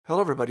Hello,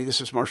 everybody. This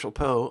is Marshall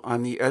Poe.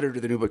 I'm the editor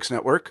of the New Books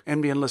Network.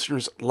 NBN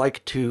listeners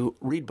like to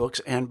read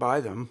books and buy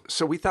them.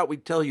 So we thought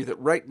we'd tell you that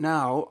right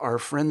now, our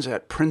friends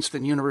at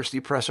Princeton University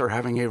Press are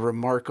having a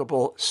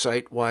remarkable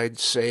site-wide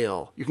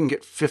sale. You can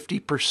get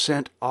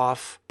 50%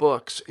 off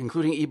books,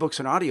 including ebooks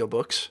and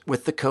audiobooks,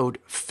 with the code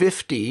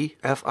 50,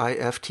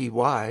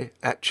 F-I-F-T-Y,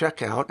 at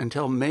checkout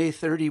until May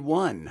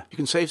 31. You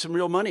can save some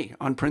real money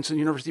on Princeton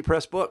University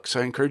Press books.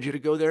 I encourage you to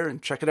go there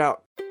and check it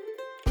out.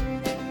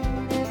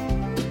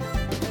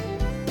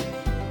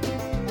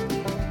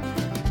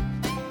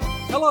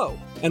 Hello,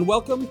 and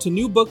welcome to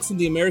New Books in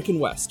the American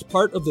West,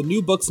 part of the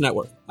New Books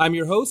Network. I'm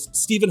your host,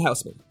 Stephen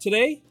Hausman.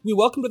 Today, we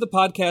welcome to the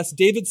podcast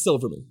David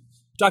Silverman.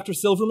 Dr.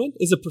 Silverman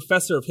is a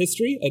professor of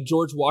history at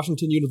George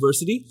Washington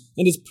University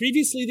and is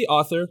previously the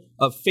author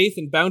of Faith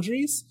and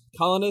Boundaries,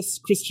 Colonists,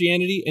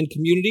 Christianity, and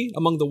Community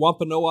Among the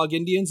Wampanoag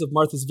Indians of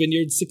Martha's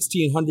Vineyard,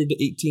 1600 to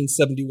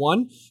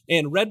 1871,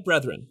 and Red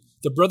Brethren,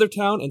 the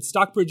Brothertown and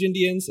Stockbridge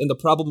Indians and the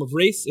Problem of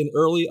Race in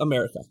Early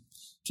America.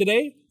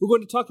 Today, we're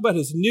going to talk about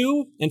his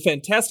new and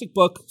fantastic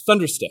book,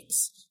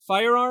 Thundersticks,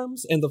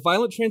 Firearms and the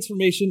Violent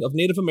Transformation of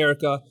Native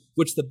America,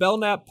 which the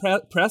Belknap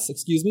Press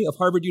of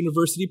Harvard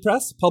University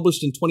Press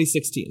published in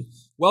 2016.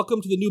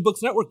 Welcome to the New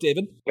Books Network,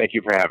 David. Thank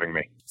you for having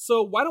me.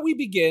 So why don't we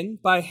begin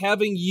by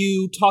having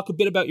you talk a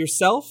bit about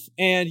yourself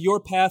and your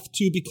path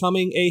to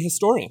becoming a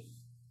historian?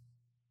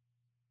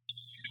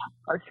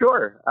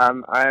 Sure.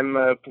 I'm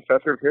a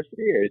professor of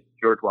history at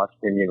George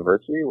Washington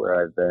University,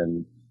 where I've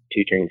been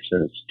teaching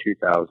since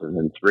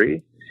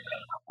 2003.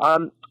 I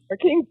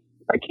came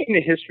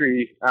to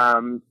history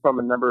from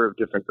a number of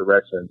different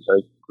directions.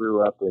 I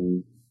grew up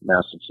in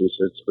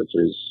Massachusetts, which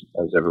is,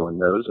 as everyone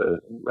knows, a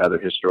rather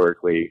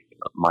historically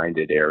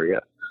minded area.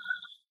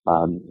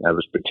 I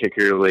was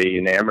particularly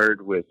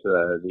enamored with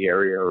the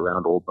area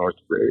around Old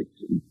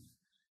Northbridge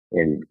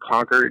in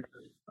Concord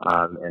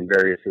and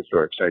various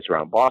historic sites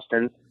around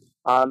Boston.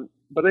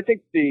 But I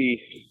think the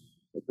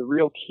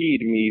real key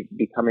to me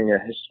becoming a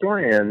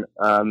historian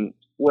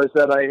was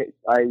that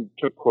I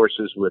took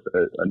courses with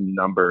a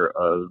number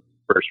of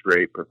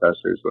first-rate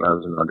professors when I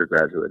was an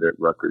undergraduate at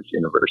Rutgers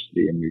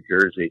University in New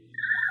Jersey.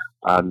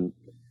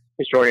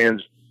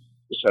 Historians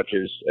such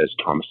as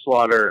Thomas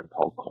Slaughter and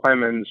Paul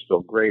Clemens,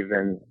 Phil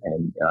Graven,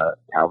 and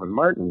Calvin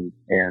Martin,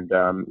 and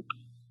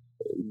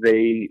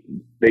they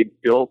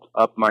built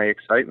up my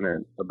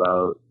excitement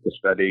about the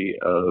study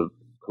of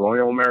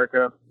colonial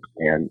America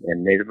and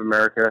Native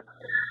America.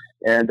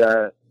 And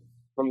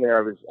from there,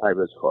 I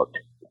was hooked.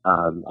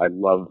 I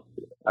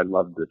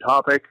loved the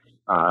topic.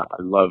 I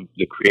loved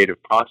the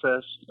creative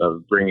process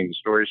of bringing the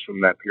stories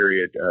from that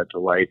period to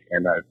light,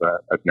 and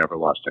I've never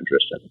lost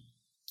interest in it.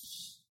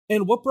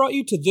 And what brought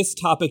you to this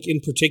topic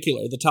in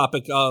particular, the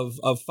topic of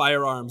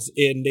firearms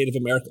in Native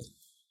America?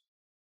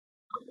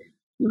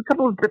 A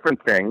couple of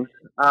different things.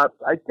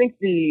 I think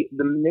the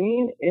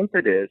main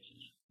impetus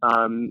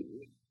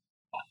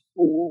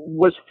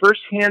was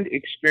firsthand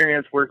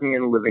experience working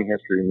in a living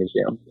history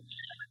museum.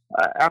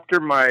 After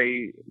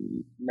my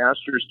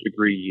master's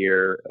degree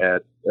year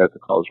at the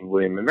College of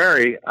William and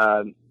Mary,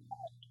 I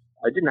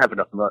didn't have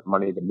enough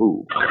money to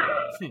move,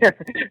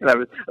 and I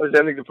was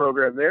ending the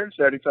program there and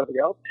starting something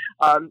else.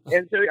 And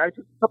so I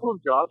took a couple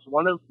of jobs,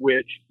 one of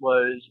which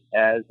was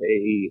as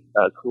a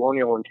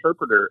colonial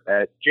interpreter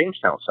at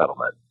Jamestown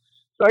Settlement.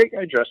 So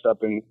I dressed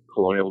up in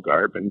colonial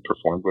garb and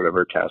performed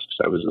whatever tasks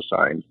I was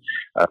assigned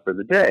for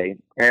the day.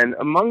 And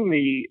among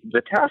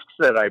the tasks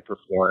that I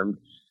performed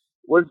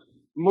was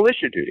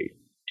militia duty.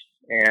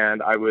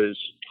 And I was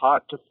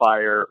taught to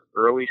fire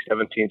early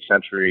 17th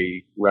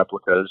century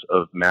replicas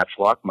of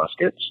matchlock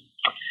muskets.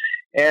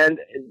 And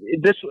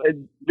this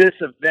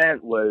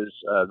event was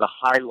the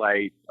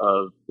highlight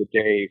of the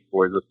day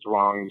for the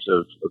throngs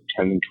of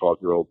 10 and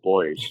 12-year-old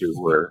boys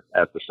who were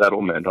at the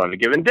settlement on a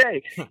given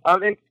day.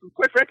 And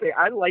quite frankly,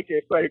 I liked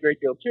it quite a great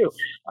deal too.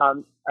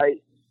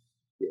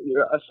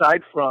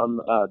 Aside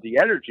from the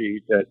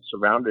energy that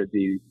surrounded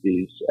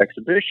these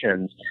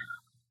exhibitions,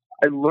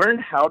 I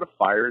learned how to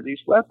fire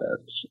these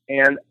weapons.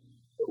 And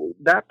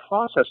that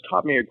process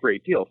taught me a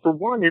great deal. For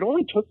one, it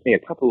only took me a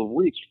couple of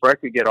weeks before I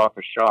could get off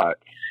a shot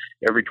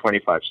every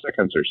 25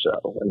 seconds or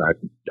so. And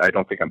I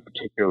don't think I'm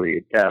particularly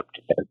adept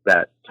at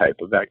that type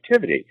of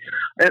activity.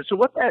 And so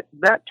what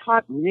that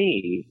taught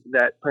me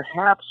that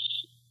perhaps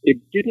it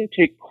didn't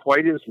take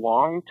quite as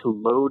long to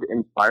load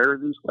and fire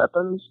these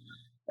weapons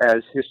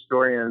as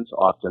historians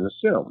often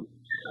assume.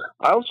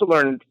 I also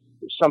learned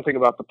something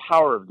about the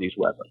power of these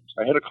weapons.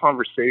 I had a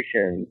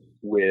conversation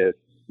with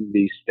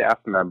the staff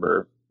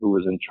member who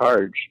was in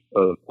charge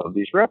of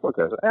these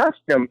replicas. I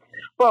asked him,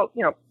 well,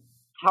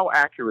 how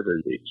accurate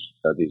are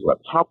these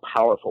weapons? How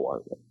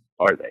powerful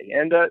are they?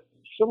 And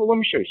he said, well, let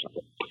me show you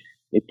something.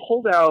 He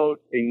pulled out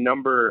a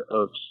number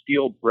of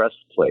steel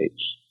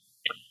breastplates,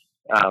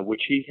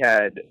 which he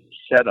had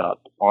set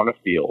up on a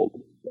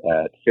field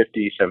at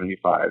 50,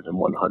 75, and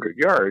 100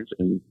 yards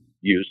and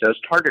used as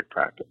target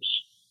practice.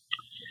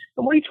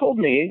 And what he told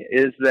me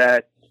is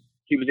that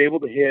he was able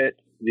to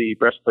hit the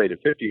breastplate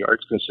at 50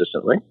 yards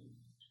consistently,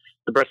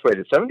 the breastplate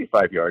at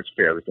 75 yards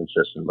fairly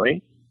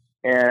consistently,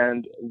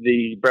 and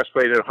the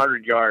breastplate at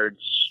 100 yards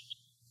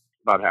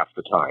about half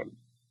the time.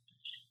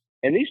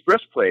 And these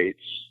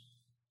breastplates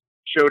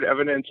showed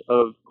evidence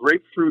of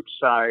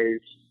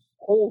grapefruit-sized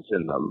holes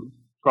in them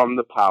from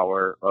the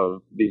power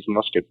of these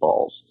musket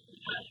balls,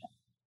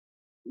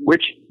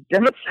 which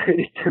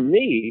demonstrated to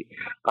me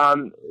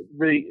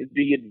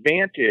the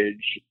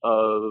advantage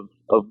of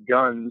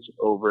guns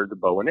over the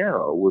bow and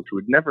arrow, which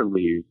would never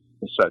leave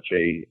such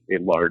a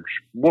large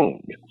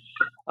wound,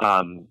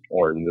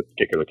 or in the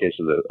particular case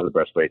of the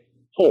breastplate,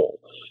 hole.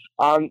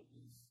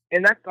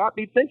 And that got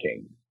me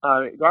thinking.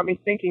 It got me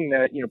thinking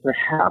that,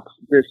 perhaps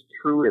this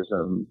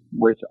truism,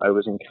 which I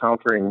was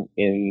encountering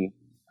in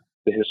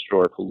the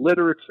historical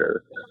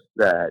literature,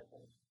 that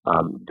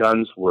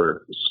guns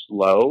were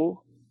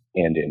slow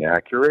and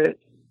inaccurate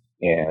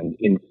and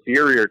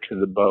inferior to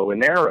the bow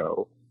and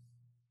arrow,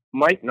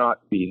 might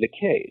not be the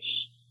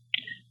case.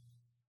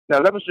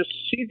 Now, that was just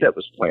a seed that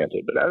was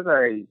planted, but as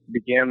I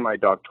began my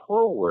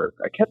doctoral work,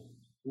 I kept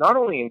not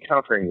only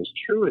encountering this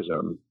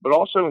truism, but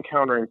also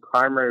encountering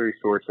primary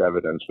source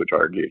evidence which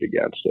argued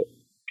against it,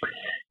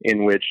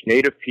 in which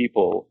Native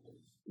people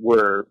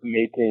were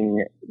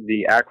making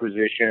the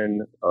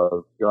acquisition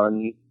of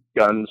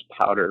guns,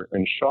 powder,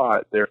 and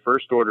shot their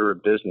first order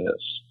of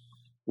business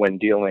when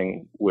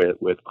dealing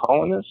with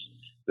colonists,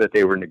 that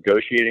they were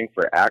negotiating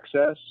for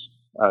access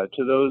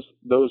to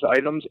those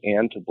items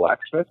and to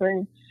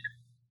blacksmithing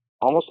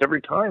almost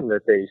every time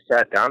that they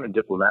sat down in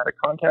diplomatic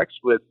contacts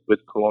with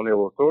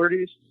colonial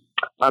authorities,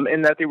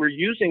 and that they were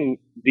using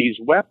these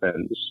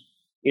weapons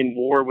in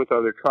war with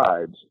other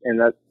tribes, and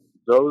that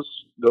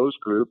those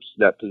groups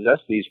that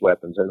possessed these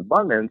weapons in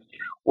abundance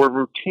were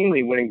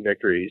routinely winning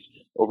victories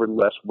over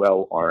less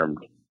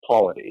well-armed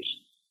polities.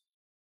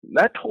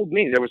 That told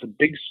me there was a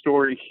big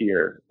story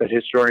here that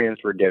historians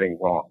were getting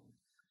wrong.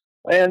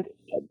 And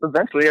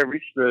eventually I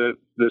reached the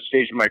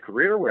stage of my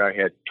career where I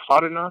had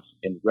taught enough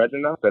and read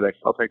enough that I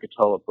felt I could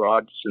tell a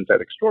broad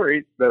synthetic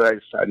story that I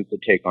decided to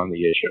take on the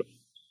issue.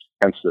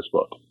 Hence this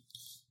book.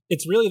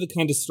 It's really the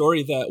kind of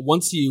story that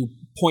once you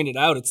point it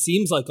out, it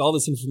seems like all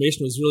this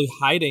information was really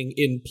hiding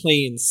in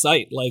plain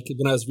sight. Like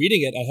when I was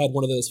reading it, I had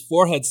one of those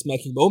forehead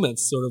smacking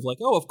moments, sort of like,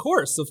 oh, of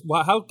course.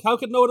 How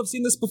could no one have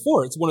seen this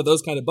before? It's one of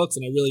those kind of books,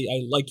 and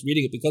I liked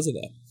reading it because of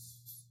that.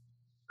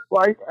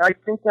 Well, I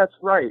think that's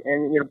right.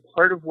 And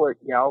part of what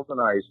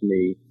galvanized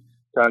me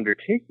to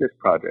undertake this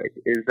project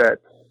is that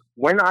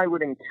when I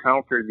would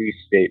encounter these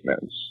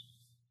statements,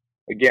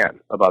 again,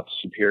 about the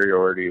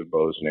superiority of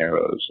bows and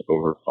arrows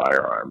over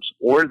firearms,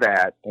 or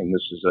that, and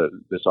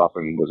this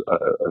often was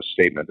a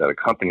statement that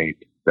accompanied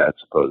that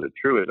supposed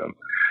truism,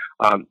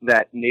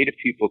 that Native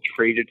people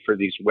traded for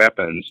these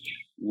weapons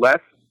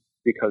less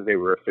because they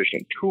were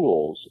efficient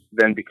tools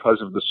than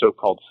because of the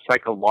so-called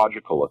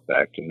psychological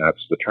effect, and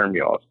that's the term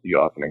you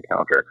often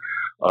encounter,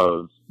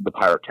 of the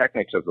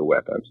pyrotechnics of the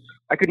weapons.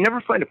 I could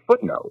never find a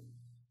footnote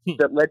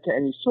that led to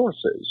any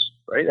sources,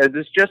 right?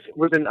 This just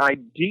was an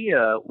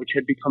idea which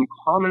had become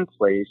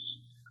commonplace.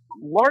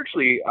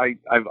 Largely,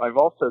 I've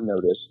also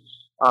noticed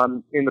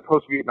in the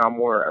post-Vietnam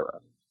War era,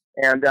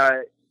 and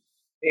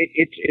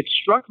it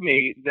struck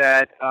me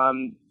that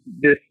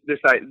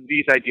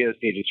these ideas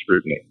needed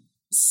scrutiny.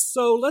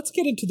 So let's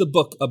get into the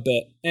book a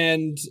bit,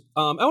 and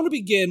I want to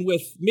begin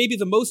with maybe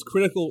the most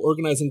critical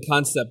organizing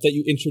concept that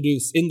you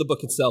introduce in the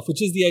book itself,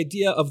 which is the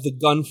idea of the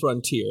gun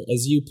frontier,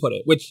 as you put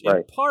it, which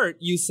in part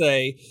you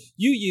say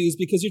you use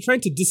because you're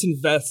trying to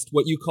disinvest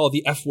what you call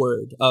the F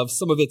word of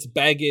some of its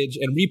baggage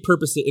and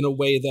repurpose it in a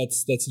way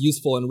that's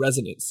useful and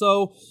resonant.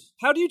 So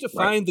how do you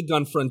define the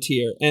gun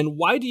frontier, and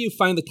why do you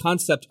find the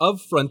concept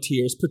of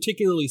frontiers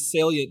particularly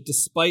salient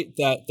despite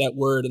that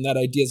word and that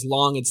idea's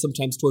long and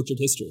sometimes tortured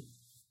history?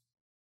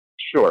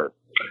 Sure.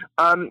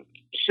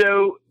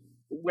 So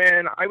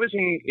when I was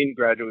in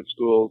graduate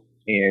school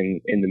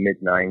in the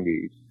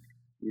mid-90s,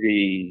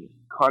 the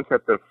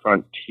concept of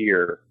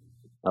frontier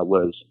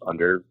was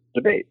under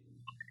debate.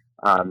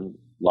 A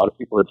lot of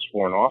people had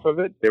sworn off of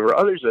it. There were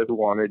others who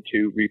wanted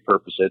to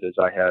repurpose it, as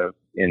I have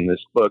in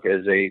this book,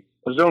 as a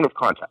zone of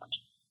contact.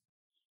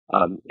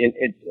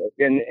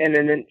 In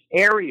an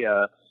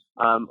area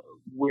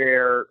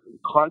where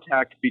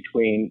contact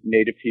between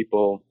Native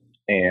people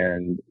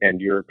and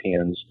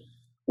Europeans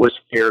was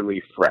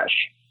fairly fresh.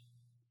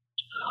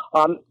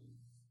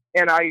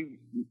 And I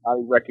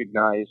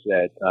recognize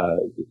that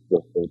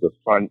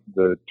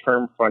the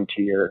term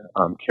frontier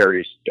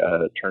carries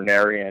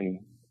Turnerian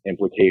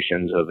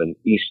implications of an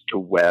east to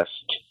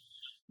west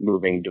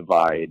moving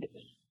divide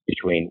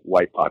between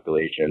white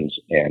populations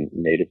and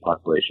Native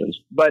populations.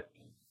 But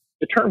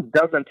the term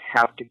doesn't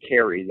have to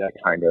carry that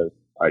kind of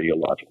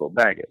ideological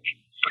baggage.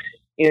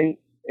 In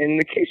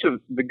the case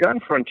of the gun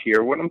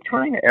frontier, what I'm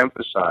trying to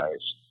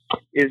emphasize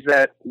is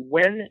that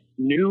when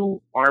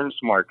new arms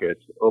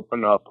markets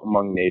open up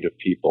among Native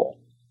people,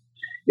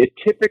 it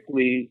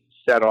typically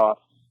set off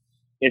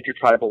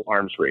intertribal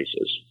arms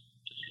races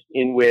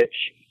in which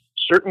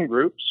certain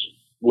groups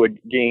would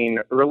gain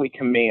early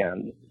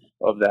command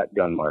of that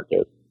gun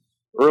market,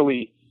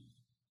 early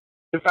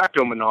de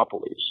facto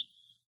monopolies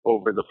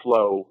over the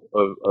flow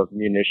of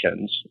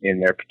munitions in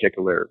their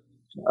particular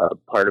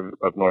part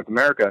of North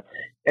America,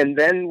 and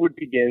then would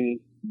begin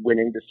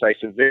winning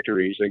decisive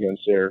victories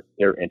against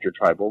their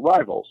intertribal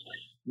rivals,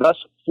 thus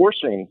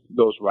forcing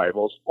those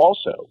rivals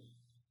also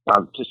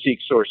to seek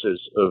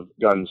sources of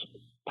guns,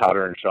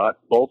 powder, and shot,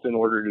 both in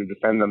order to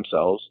defend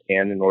themselves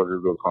and in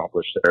order to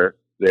accomplish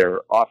their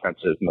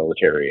offensive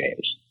military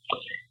aims.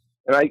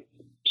 And I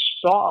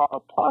saw a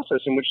process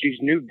in which these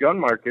new gun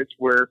markets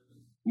were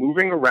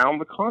moving around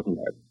the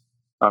continent,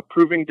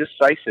 proving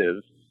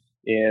decisive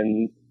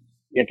in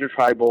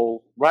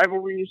intertribal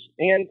rivalries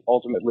and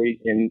ultimately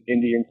in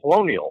Indian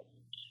colonial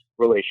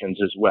relations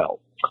as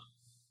well.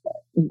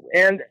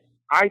 And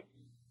I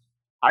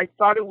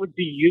thought it would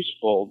be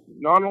useful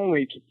not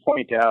only to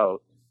point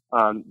out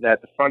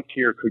that the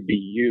frontier could be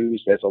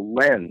used as a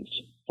lens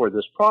for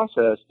this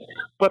process,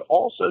 but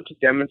also to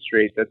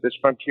demonstrate that this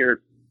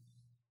frontier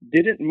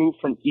didn't move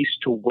from east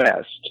to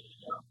west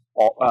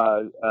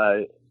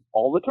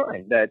all the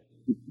time, that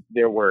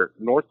there were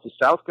north to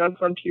south gun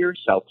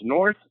frontiers, south to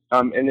north,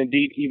 and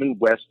indeed even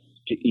west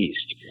to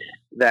east,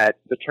 that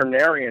the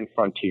Turnerian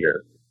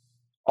frontier,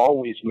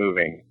 always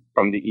moving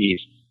from the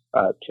east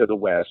to the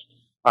west,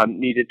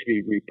 needed to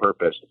be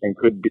repurposed and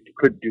could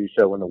do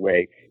so in a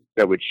way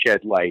that would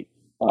shed light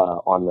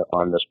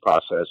on this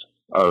process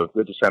of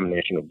the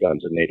dissemination of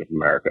guns in Native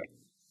America.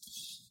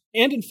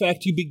 And in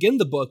fact, you begin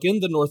the book in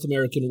the North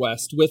American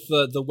West with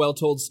the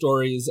well-told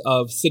stories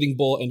of Sitting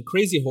Bull and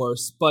Crazy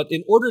Horse. But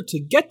in order to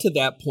get to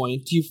that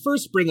point, you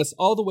first bring us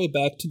all the way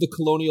back to the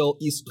colonial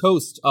east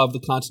coast of the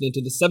continent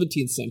in the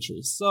 17th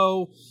century.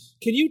 So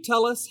can you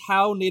tell us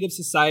how Native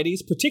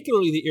societies,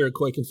 particularly the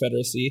Iroquois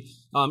Confederacy,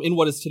 in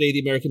what is today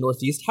the American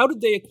Northeast, how did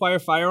they acquire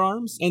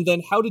firearms? And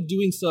then how did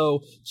doing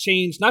so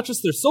change not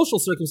just their social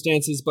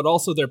circumstances, but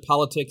also their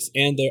politics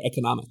and their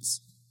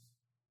economics?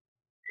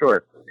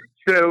 Sure.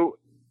 So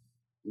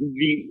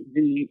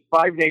the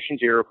Five Nations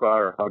Iroquois,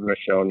 or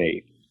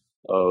Haudenosaunee,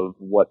 of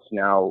what's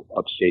now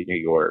upstate New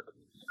York,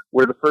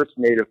 were the first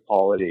native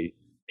polity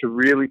to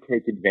really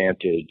take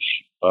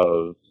advantage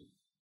of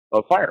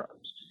firearms.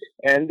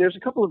 And there's a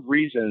couple of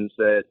reasons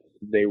that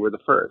they were the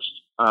first.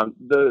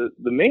 The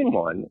main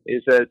one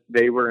is that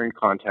they were in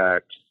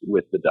contact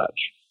with the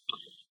Dutch.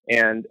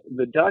 And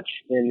the Dutch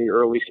in the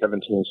early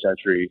 17th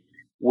century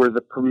were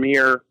the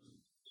premier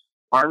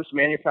arms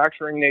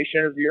manufacturing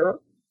nation of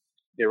Europe.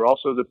 They were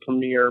also the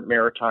premier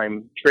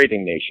maritime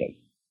trading nation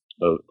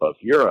of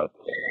Europe.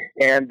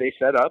 And they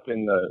set up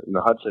in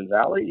the Hudson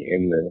Valley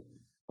in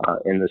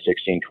the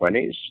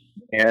 1620s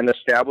and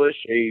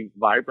established a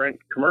vibrant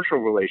commercial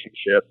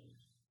relationship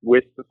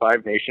with the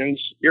Five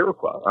Nations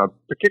Iroquois,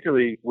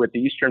 particularly with the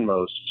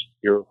easternmost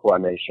Iroquois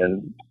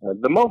nation,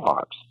 the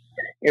Mohawks,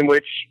 in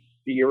which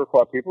the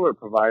Iroquois people are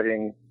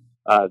providing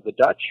the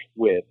Dutch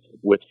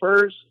with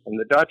furs, and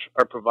the Dutch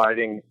are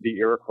providing the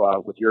Iroquois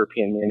with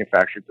European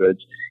manufactured goods,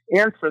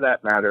 and for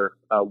that matter,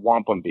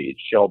 wampum beads,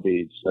 shell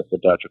beads that the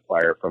Dutch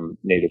acquire from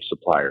native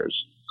suppliers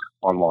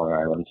on Long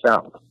Island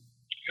Sound.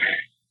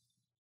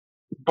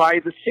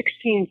 By the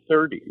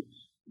 1630s,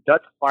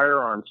 Dutch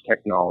firearms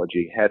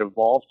technology had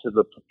evolved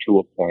to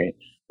a point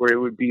where it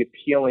would be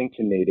appealing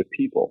to native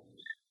people.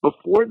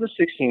 Before the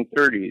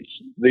 1630s,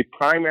 the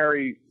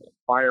primary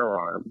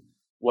firearm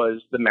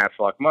was the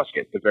matchlock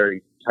musket, the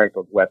very type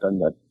of weapon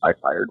that I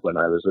fired when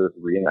I was a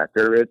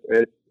reenactor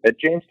at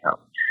Jamestown.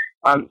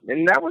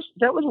 And that was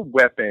a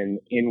weapon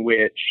in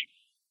which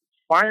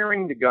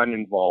firing the gun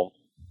involved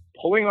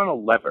pulling on a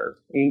lever.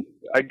 And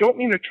I don't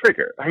mean a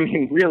trigger. I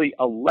mean really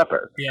a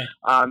lever,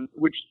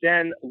 which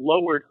then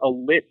lowered a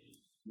lit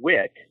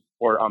wick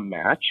or a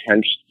match,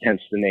 hence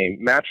the name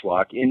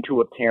matchlock,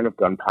 into a pan of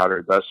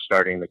gunpowder, thus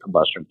starting the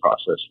combustion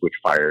process, which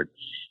fired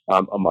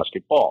a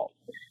musket ball.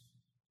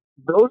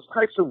 Those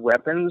types of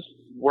weapons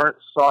weren't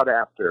sought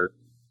after,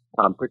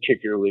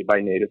 particularly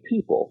by native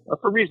people,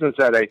 for reasons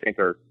that I think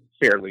are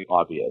fairly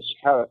obvious.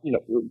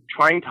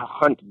 Trying to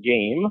hunt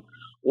game,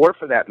 or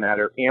for that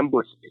matter,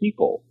 ambush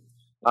people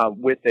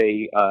with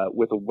a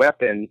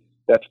weapon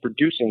that's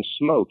producing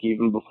smoke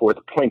even before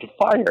the point of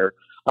fire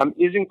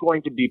isn't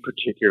going to be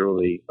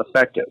particularly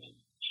effective.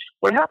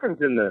 What happens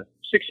in the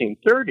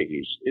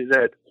 1630s is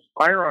that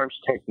firearms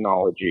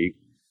technology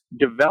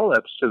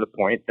develops to the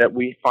point that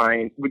we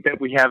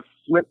have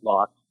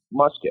flintlock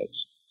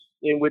muskets,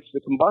 in which the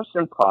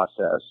combustion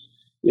process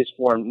is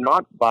formed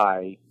not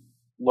by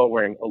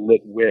lowering a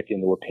lit wick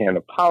into a pan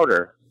of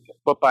powder,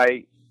 but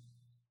by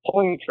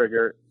pulling the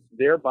trigger,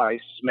 thereby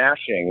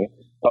smashing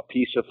a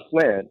piece of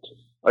flint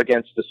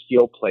against the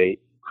steel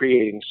plate,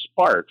 creating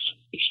sparks,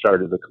 which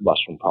started the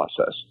combustion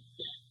process.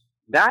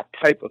 That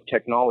type of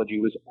technology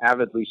was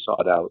avidly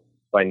sought out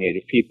by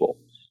native people.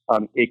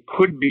 It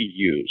could be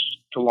used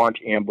to launch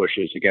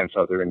ambushes against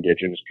other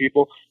indigenous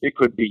people. It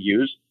could be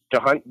used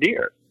to hunt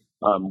deer,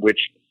 which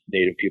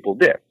native people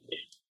did.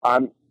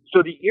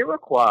 So the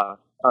Iroquois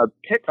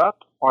pick up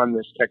on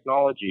this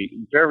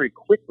technology very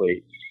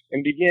quickly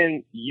and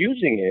begin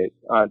using it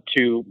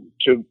to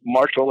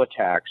marshal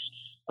attacks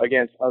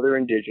against other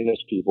indigenous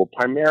people,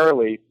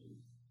 primarily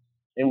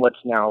in what's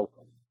now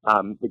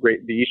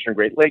the Eastern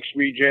Great Lakes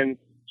region,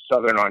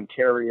 southern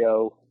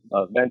Ontario,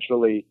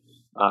 eventually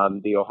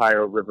the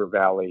Ohio River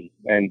Valley,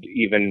 and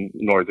even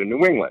northern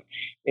New England.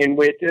 In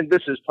which, and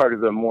this is part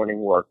of the Morning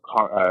War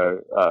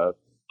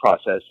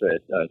process that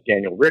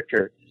Daniel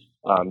Richter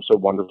so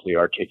wonderfully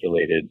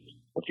articulated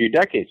a few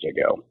decades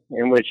ago,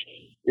 in which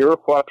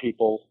Iroquois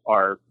people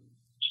are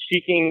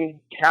seeking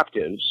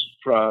captives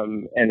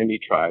from enemy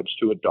tribes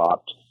to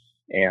adopt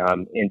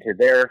into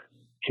their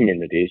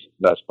communities,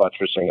 thus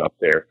buttressing up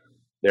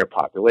their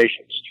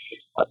populations.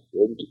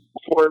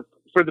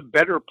 For the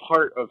better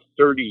part of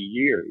 30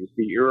 years,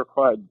 the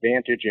Iroquois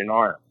advantage in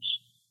arms,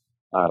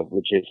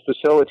 which is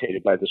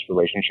facilitated by this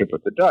relationship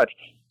with the Dutch,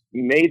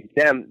 made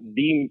them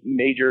the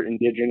major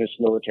indigenous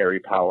military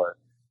power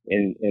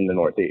in the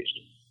Northeast.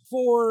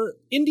 For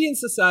Indian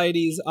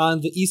societies on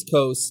the East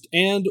Coast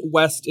and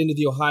west into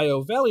the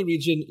Ohio Valley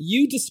region,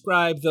 you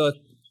describe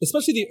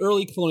especially the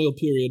early colonial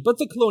period, but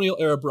the colonial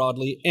era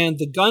broadly, and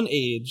the gun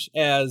age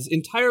as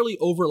entirely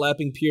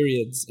overlapping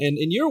periods. And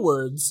in your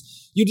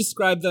words, you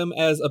describe them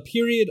as a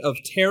period of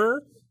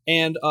terror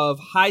and of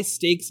high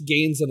stakes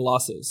gains and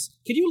losses.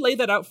 Can you lay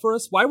that out for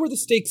us? Why were the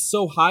stakes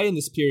so high in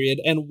this period,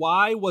 and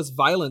why was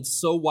violence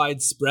so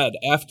widespread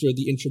after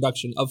the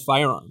introduction of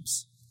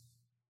firearms?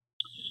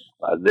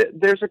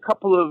 There's a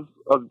couple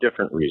of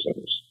different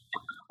reasons.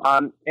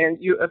 And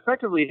you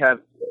effectively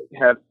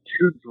have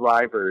two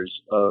drivers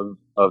of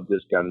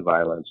this gun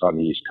violence on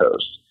the East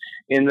Coast.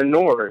 In the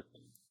North,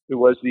 it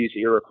was these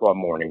Iroquois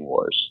Morning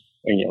Wars.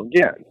 And,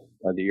 again,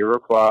 the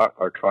Iroquois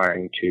are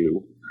trying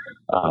to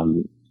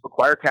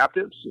acquire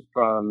captives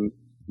from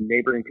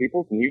neighboring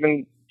peoples, and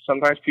even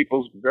sometimes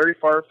peoples very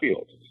far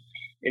afield,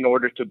 in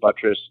order to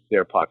buttress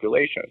their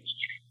populations.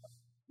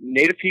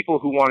 Native people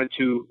who wanted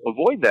to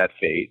avoid that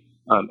fate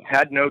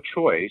had no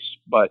choice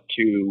but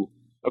to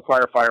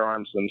acquire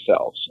firearms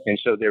themselves. And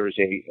so there was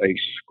a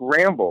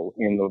scramble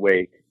in the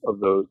wake of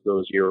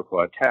those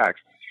Iroquois attacks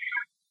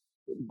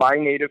by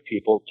Native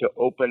people to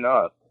open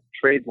up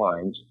trade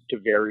lines to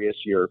various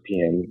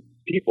European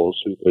peoples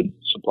who could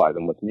supply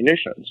them with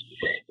munitions.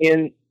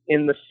 In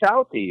the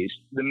Southeast,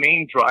 the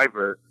main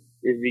driver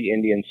is the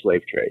Indian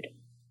slave trade,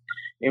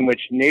 in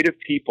which Native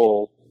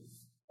people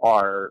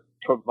are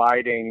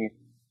providing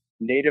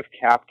Native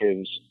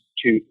captives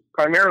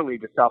primarily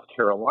to South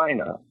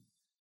Carolina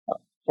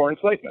for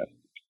enslavement.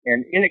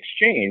 And in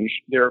exchange,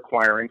 they're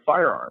acquiring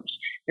firearms.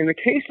 In the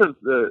case of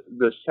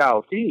the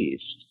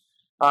Southeast,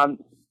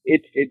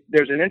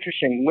 there's an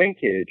interesting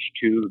linkage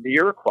to the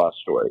Iroquois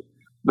story.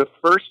 The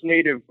first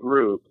Native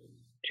group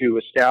to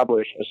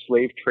establish a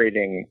slave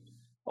trading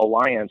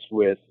alliance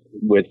with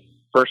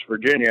first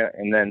Virginia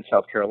and then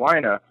South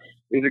Carolina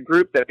is a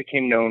group that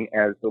became known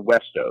as the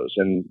Westos,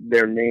 and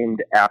they're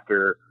named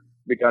after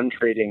the gun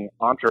trading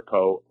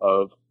entrepot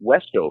of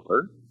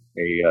Westover,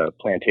 a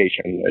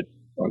plantation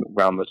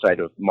around the site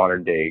of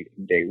modern day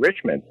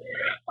Richmond.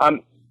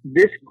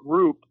 This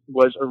group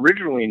was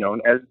originally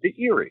known as the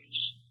Eries,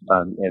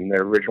 and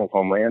their original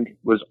homeland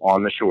was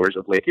on the shores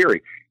of Lake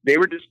Erie. They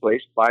were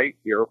displaced by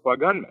Iroquois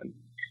gunmen,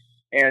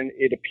 and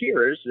it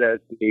appears that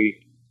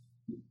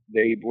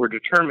they were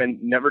determined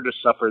never to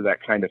suffer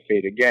that kind of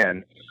fate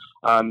again,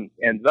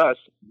 and thus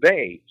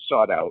they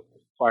sought out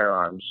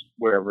firearms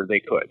wherever they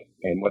could.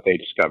 And what they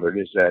discovered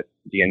is that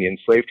the Indian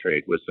slave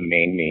trade was the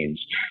main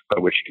means by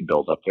which to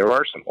build up their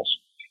arsenals.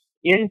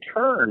 In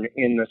turn,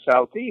 in the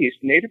Southeast,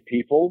 Native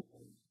people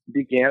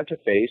began to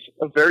face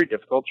a very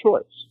difficult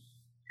choice.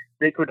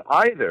 They could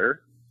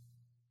either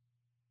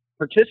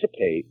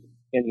participate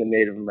in the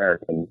Native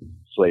American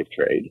slave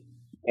trade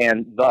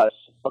and thus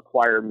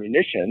acquire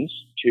munitions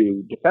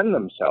to defend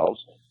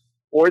themselves,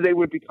 or they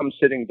would become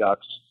sitting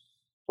ducks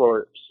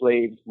for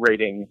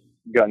slave-raiding,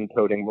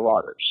 gun-toting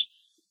marauders.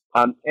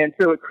 And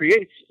so it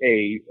creates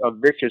a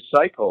vicious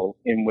cycle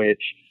in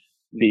which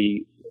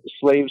the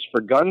slaves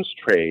for guns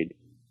trade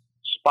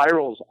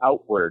spirals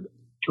outward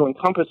to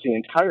encompass the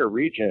entire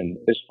region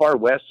as far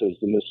west as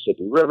the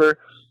Mississippi River,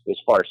 as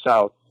far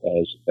south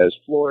as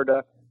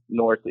Florida,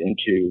 north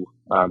into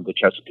the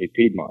Chesapeake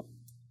Piedmont.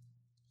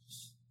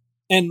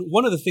 And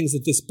one of the things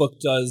that this book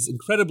does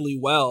incredibly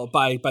well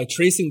by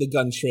tracing the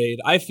gun trade,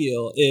 I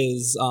feel,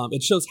 is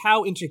it shows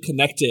how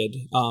interconnected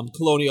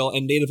colonial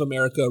and Native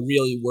America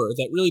really were.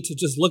 That really to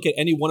just look at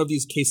any one of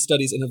these case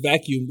studies in a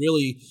vacuum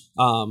really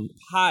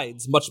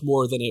hides much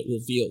more than it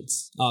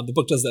reveals. The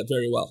book does that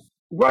very well.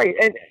 Right.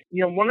 And,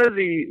 one of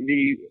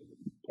the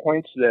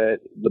points that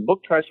the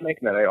book tries to make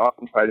and that I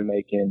often try to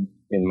make in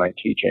my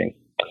teaching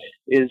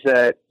is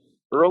that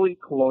early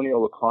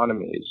colonial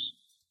economies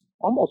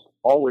almost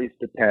always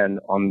depend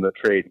on the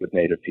trade with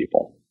Native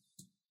people.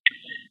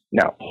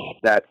 Now,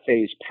 that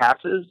phase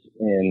passes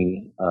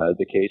in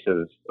the case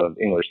of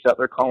English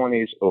settler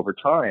colonies over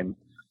time,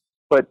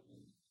 but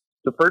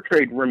the fur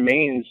trade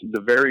remains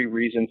the very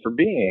reason for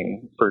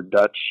being for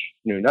Dutch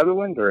New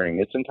Netherland during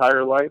its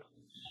entire life,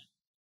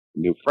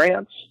 New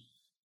France,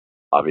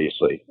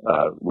 obviously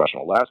Russian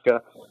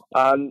Alaska,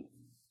 and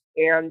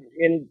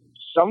in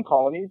some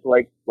colonies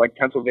like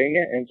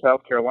Pennsylvania and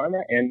South Carolina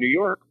and New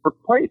York for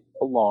quite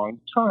a long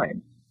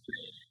time.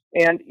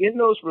 And in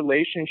those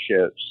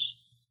relationships,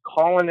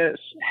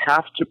 colonists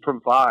have to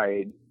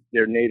provide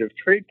their native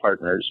trade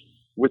partners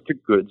with the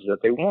goods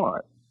that they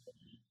want.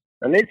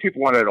 And native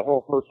people wanted a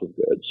whole host of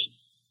goods: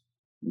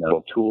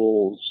 metal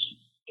tools,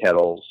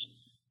 kettles,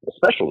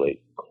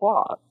 especially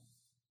cloth.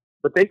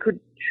 But they could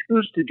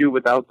choose to do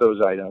without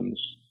those items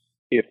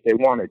if they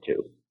wanted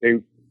to.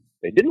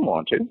 They didn't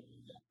want to,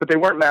 but they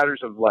weren't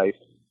matters of life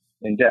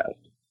and death.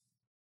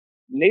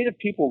 Native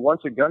people,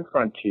 once a gun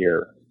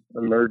frontier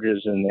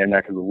emerges in their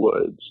neck of the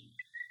woods,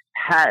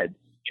 had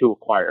to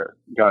acquire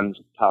guns,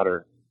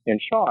 powder,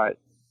 and shot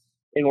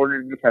in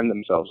order to defend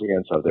themselves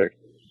against other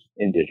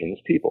indigenous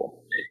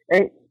people.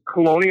 And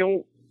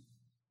colonial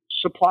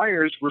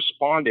suppliers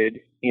responded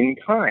in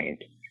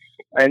kind.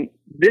 And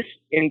this,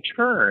 in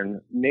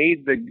turn,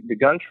 made the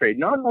gun trade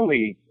not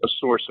only a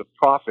source of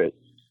profit,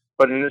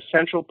 but an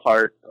essential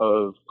part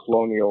of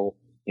colonial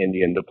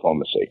Indian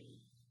diplomacy.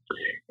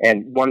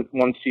 And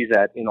one sees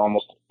that in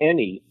almost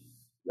any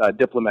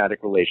diplomatic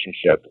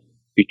relationship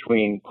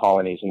between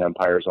colonies and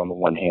empires on the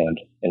one hand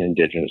and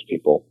indigenous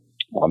people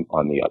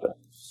on the other.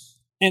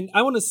 And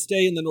I want to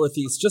stay in the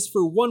Northeast just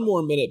for one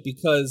more minute,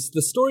 because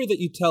the story that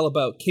you tell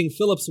about King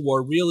Philip's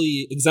War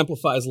really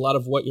exemplifies a lot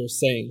of what you're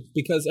saying.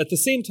 Because at the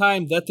same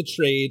time that the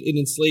trade in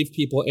enslaved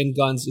people and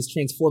guns is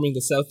transforming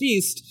the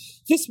Southeast,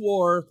 this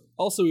war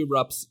also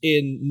erupts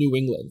in New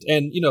England.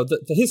 And, you know,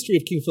 the history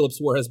of King Philip's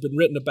War has been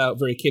written about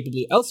very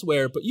capably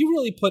elsewhere, but you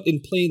really put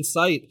in plain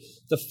sight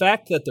the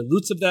fact that the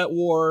roots of that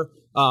war,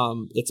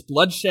 its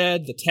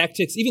bloodshed, the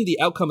tactics, even the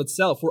outcome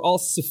itself were all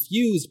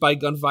suffused by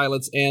gun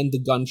violence and the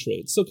gun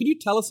trade. So can you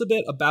tell us a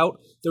bit about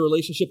the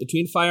relationship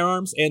between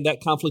firearms and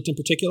that conflict in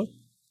particular?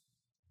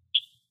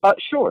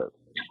 Sure.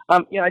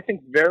 I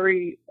think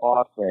very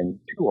often,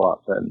 too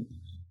often,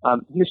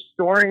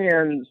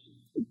 historians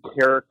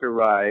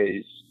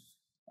characterize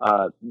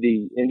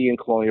the Indian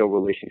colonial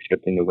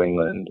relationship in New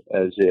England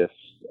as if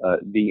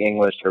the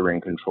English are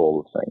in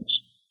control of things.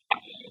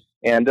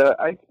 And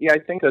I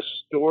think a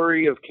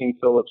story of King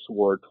Philip's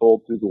War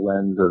told through the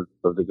lens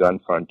of the gun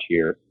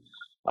frontier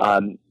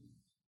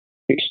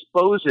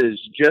exposes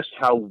just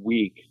how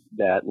weak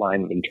that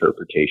line of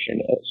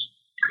interpretation is.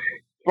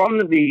 From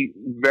the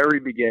very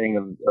beginning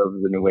of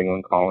the New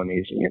England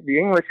colonies, the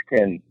English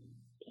can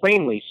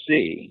plainly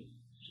see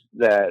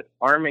that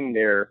arming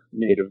their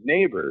native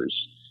neighbors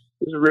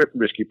is a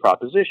risky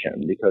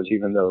proposition, because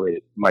even though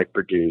it might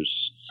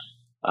produce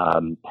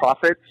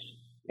profits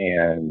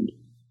and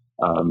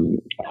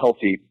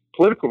healthy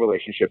political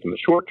relationship in the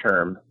short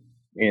term,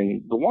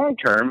 in the long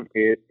term,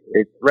 it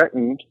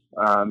threatened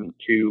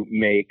to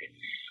make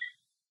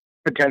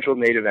potential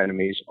native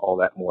enemies all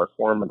that more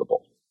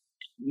formidable.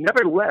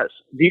 Nevertheless,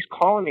 these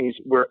colonies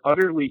were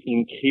utterly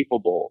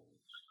incapable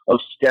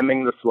of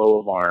stemming the flow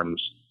of arms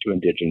to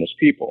indigenous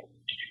people.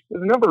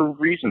 There's a number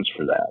of reasons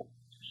for that.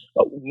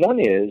 One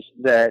is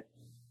that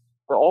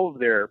for all of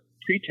their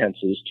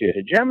pretenses to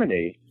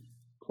hegemony,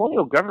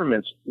 colonial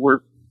governments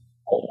were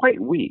quite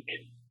weak.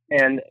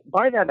 And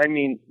by that, I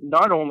mean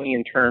not only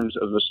in terms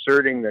of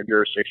asserting their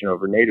jurisdiction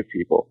over native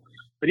people,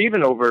 but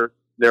even over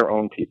their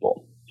own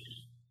people.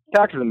 The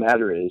fact of the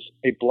matter is,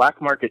 a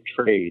black market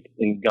trade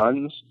in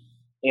guns,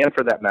 and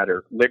for that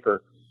matter,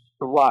 liquor,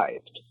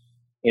 thrived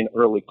in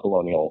early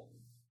colonial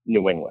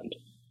New England.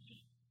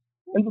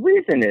 And the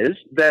reason is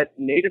that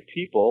native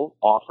people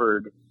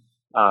offered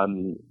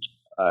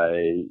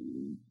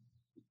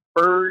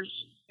furs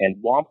and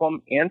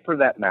wampum, and for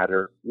that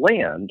matter,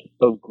 land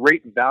of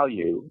great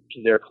value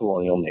to their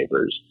colonial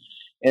neighbors,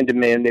 and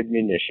demanded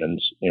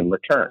munitions in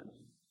return.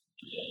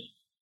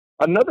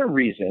 Another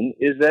reason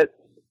is that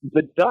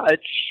the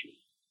Dutch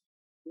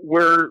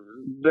were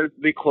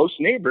the close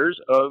neighbors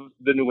of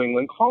the New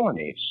England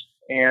colonies.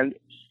 And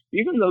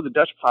even though the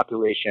Dutch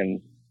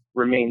population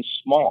remained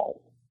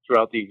small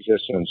throughout the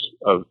existence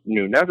of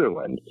New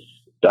Netherland,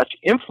 Dutch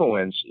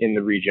influence in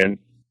the region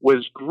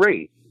was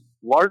great,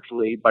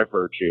 largely by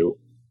virtue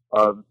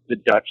of the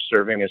Dutch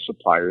serving as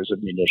suppliers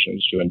of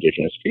munitions to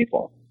indigenous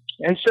people.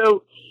 And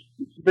so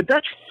the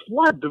Dutch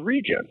flood the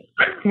region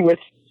with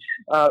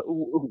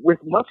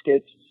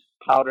muskets,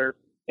 powder,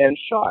 and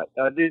shot.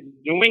 The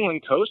New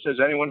England coast, as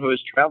anyone who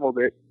has traveled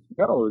it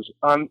knows,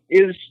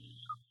 is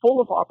full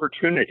of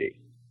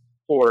opportunity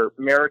for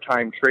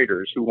maritime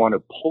traders who want to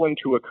pull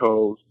into a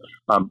cove,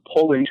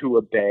 pull into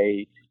a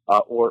bay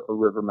or a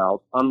river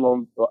mouth,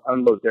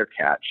 unload their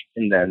catch,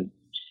 and then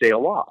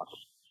sail off.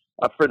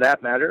 For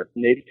that matter,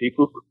 native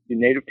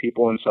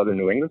people in southern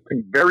New England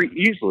could very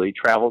easily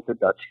travel to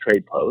Dutch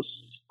trade posts,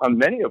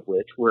 many of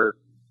which were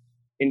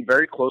in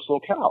very close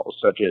locales,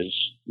 such as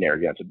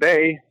Narragansett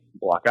Bay,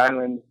 Block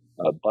Island,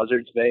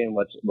 Buzzards Bay, and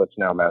what's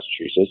now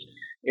Massachusetts,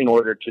 in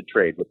order to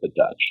trade with the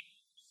Dutch.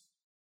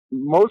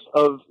 Most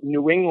of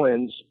New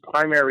England's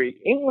primary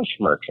English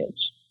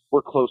merchants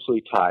were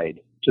closely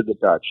tied to the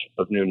Dutch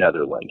of New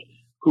Netherland,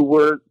 who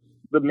were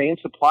the main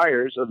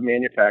suppliers of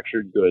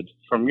manufactured goods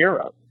from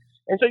Europe.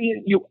 And so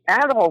you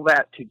add all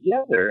that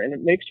together, and it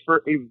makes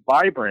for a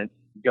vibrant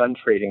gun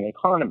trading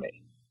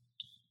economy.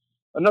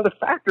 Another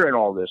factor in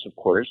all this, of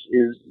course,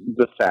 is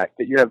the fact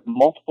that you have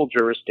multiple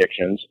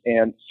jurisdictions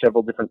and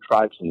several different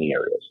tribes in the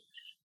areas.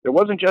 There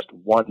wasn't just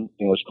one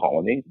English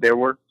colony, there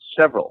were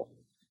several.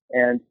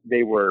 And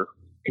they were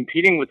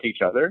competing with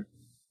each other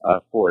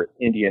for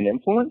Indian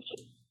influence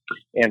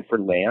and for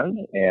land.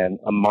 And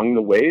among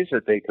the ways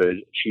that they could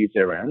achieve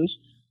their ends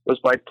was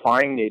by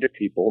plying native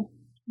people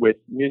with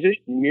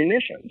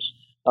munitions,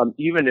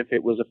 even if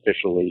it was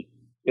officially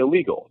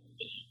illegal.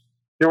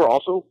 There were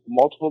also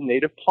multiple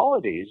native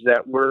polities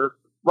that were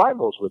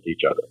rivals with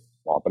each other.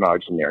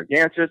 Wampanoags and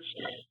Narragansetts,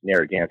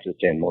 Narragansetts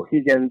and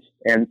Mohegans,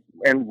 and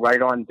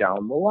right on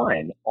down the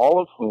line,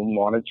 all of whom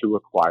wanted to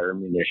acquire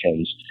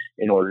munitions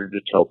in order to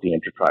tilt the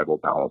intertribal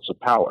balance of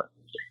power.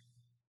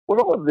 What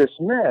all of this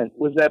meant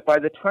was that by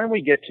the time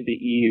we get to the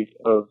eve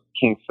of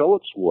King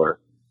Philip's War,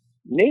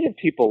 native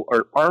people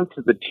are armed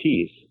to the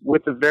teeth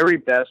with the very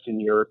best in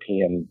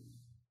European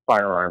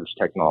firearms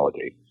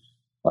technology.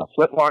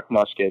 Flintlock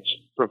muskets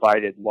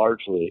provided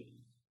largely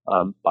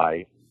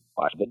by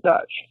the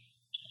Dutch.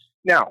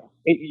 Now,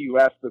 you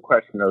asked the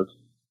question of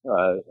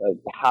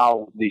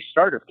how the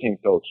start of King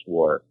Philip's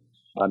War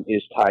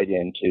is tied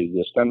into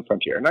this gun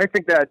frontier, and I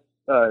think that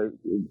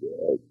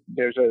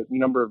there's a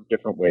number of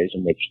different ways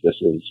in which this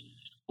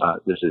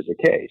is the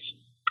case.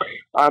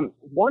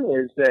 One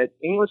is that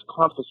English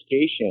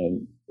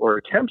confiscation or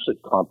attempts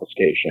at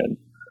confiscation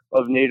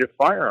of native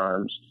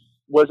firearms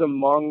was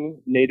among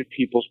native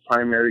people's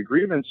primary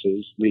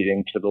grievances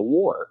leading to the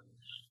war.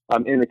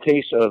 In the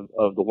case of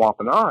the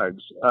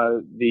Wampanoags,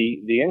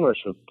 the English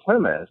of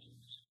Plymouth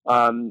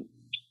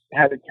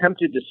had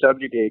attempted to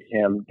subjugate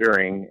him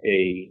during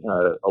a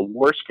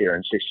war scare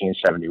in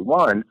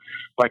 1671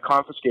 by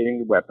confiscating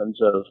the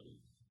weapons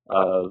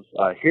of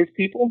his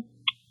people.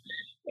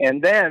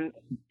 And then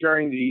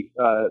during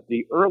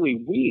the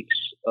early weeks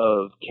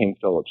of King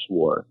Philip's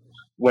War,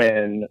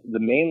 when the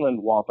mainland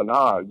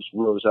Wampanoags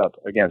rose up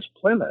against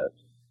Plymouth,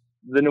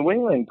 the New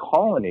England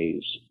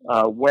colonies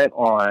went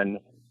on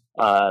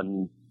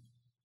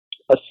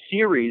a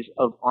series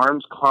of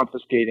arms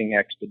confiscating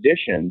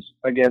expeditions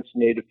against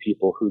native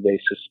people who they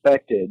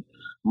suspected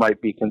might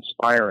be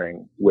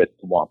conspiring with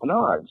the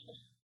Wampanoags.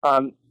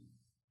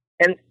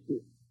 And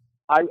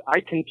I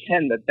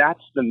contend that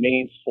that's the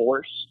main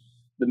force,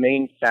 the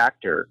main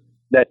factor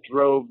that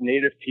drove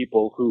native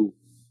people who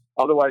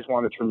otherwise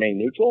wanted to remain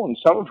neutral, and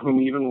some of whom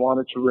even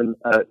wanted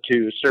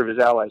to serve as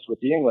allies with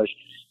the English,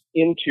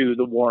 into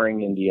the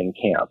warring Indian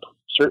camp.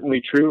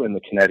 Certainly true in the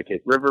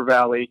Connecticut River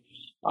Valley,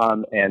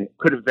 and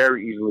could have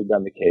very easily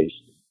been the case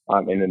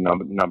in a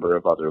number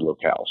of other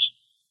locales.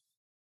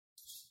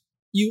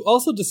 You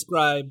also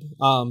describe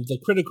the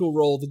critical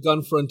role the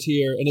gun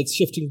frontier and its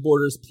shifting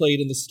borders played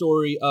in the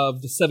story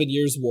of the 7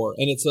 Years' War,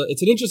 and it's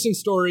an interesting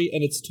story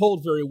and it's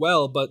told very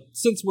well. But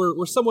since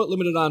we're somewhat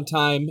limited on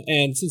time,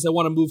 and since I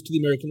want to move to the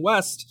American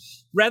West,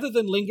 rather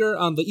than linger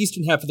on the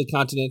eastern half of the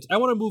continent, I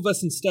want to move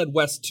us instead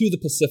west to the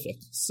Pacific.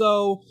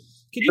 So,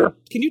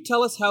 can you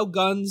tell us how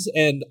guns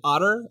and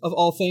otter, of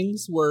all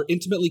things, were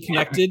intimately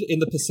connected in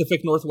the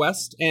Pacific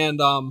Northwest? And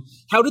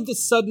how did the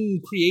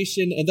sudden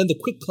creation and then the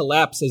quick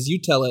collapse, as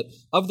you tell it,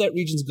 of that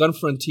region's gun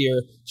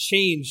frontier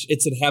change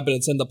its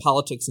inhabitants and the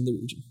politics in the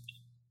region?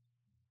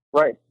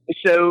 Right.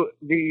 So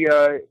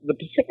the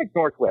Pacific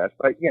Northwest,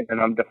 and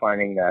I'm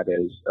defining that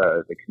as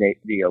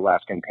the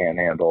Alaskan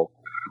Panhandle,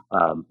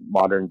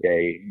 modern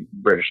day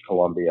British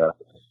Columbia,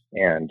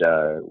 and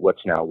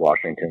what's now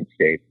Washington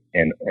State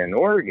and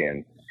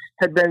Oregon,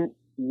 had been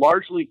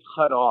largely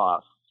cut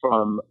off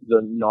from the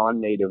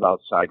non-native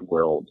outside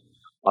world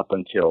up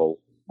until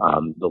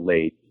the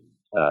late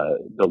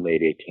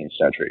 18th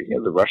century.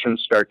 The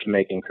Russians start to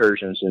make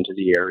incursions into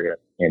the area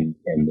in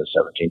the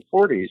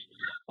 1740s,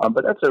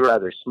 but that's a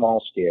rather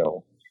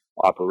small-scale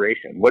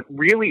operation. What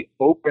really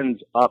opens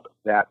up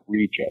that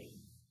region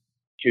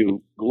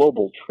to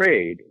global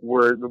trade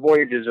were the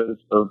voyages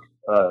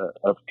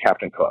of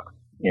Captain Cook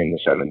in the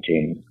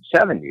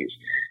 1770s,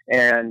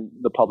 and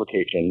the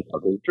publication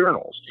of his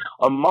journals.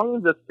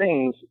 Among the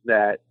things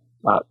that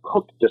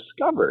Cook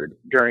discovered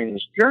during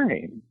this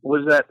journey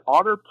was that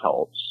otter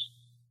pelts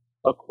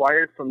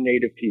acquired from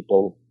native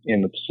people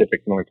in the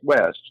Pacific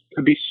Northwest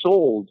could be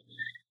sold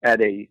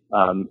at a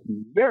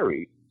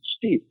very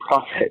steep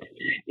profit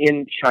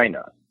in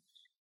China.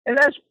 And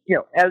as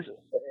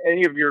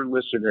any of your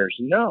listeners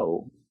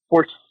know,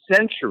 for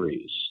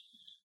centuries,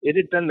 it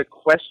had been the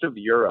quest of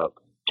Europe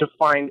to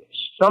find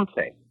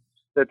something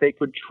that they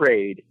could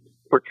trade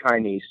for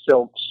Chinese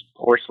silks,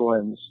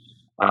 porcelains,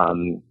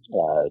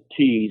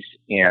 teas,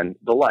 and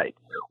the like.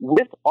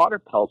 With otter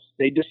pelts,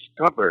 they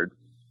discovered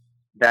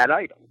that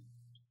item.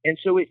 And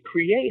so it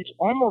creates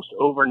almost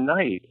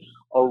overnight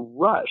a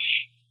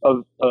rush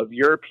of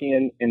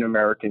European and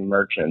American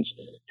merchants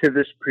to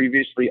this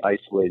previously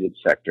isolated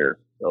sector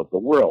of the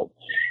world.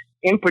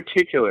 In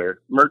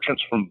particular,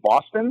 merchants from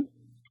Boston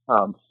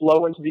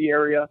flow into the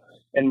area,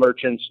 and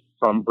merchants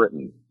from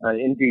Britain.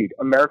 Indeed,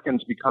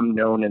 Americans become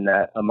known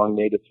among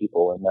native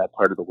people in that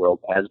part of the world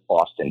as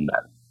Boston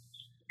men.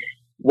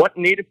 What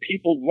native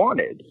people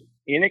wanted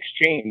in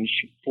exchange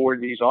for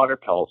these otter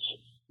pelts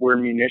were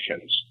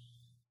munitions.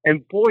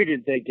 And boy,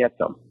 did they get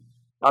them.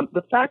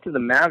 The fact of the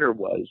matter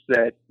was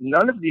that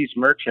none of these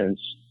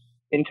merchants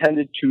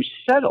intended to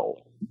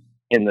settle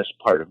in this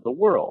part of the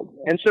world.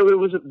 And so it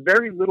was a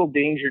very little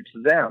danger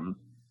to them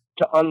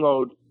to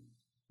unload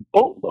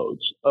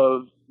boatloads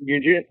of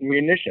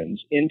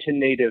munitions into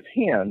native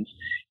hands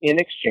in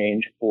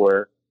exchange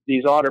for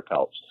these otter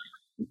pelts.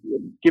 I'll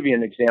give you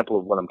an example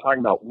of what I'm talking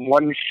about.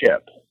 One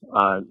ship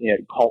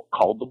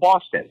called the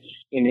Boston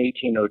in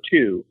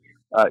 1802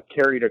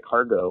 carried a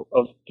cargo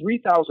of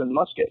 3,000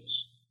 muskets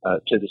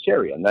to this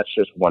area, and that's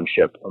just one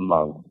ship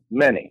among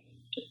many.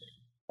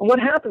 And what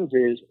happens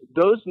is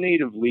those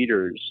native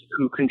leaders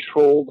who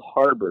controlled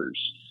harbors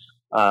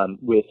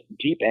with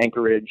deep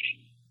anchorage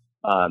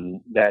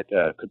that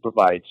could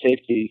provide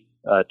safety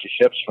to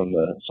ships from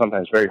the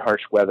sometimes very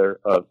harsh weather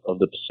of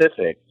the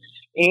Pacific,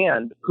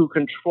 and who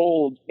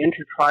controlled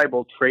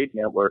intertribal trade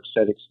networks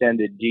that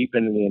extended deep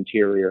into the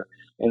interior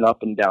and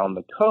up and down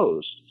the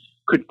coast,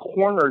 could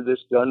corner this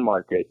gun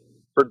market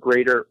for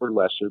greater or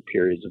lesser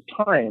periods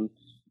of time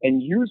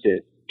and use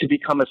it to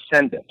become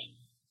ascendant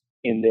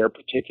in their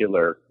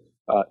particular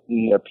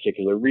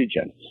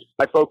region.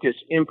 I focus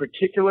in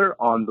particular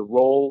on the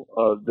role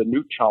of the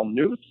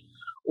Nuu-chah-nulth,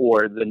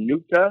 or the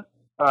Nootka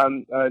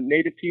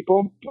native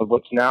people of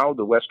what's now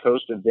the west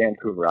coast of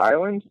Vancouver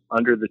Island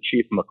under the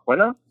chief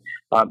Maquinna,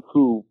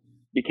 who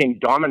became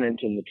dominant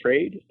in the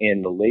trade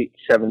in the late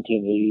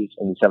 1780s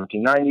and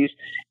 1790s,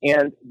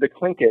 and the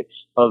Tlinkits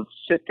of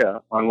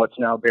Sitka on what's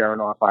now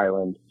Baranof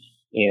Island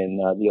in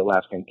the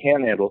Alaskan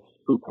Panhandle,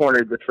 who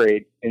cornered the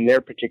trade in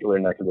their particular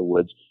neck of the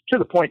woods to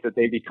the point that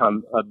they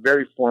become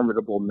very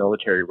formidable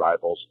military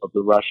rivals of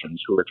the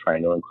Russians who are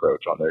trying to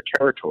encroach on their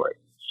territory.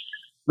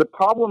 The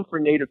problem for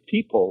native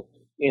people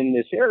in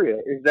this area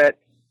is that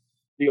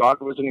the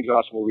otter was an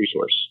exhaustible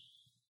resource,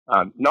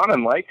 not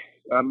unlike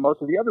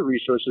most of the other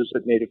resources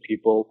that native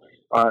people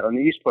on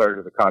the east part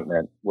of the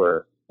continent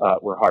were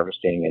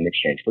harvesting in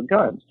exchange for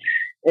guns.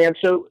 And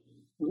so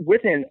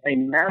within a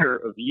matter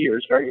of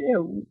years,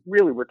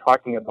 really we're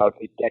talking about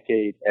a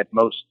decade at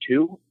most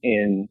two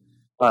in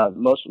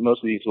most of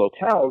these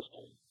locales,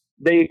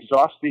 they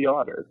exhaust the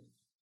otter,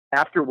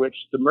 after which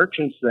the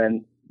merchants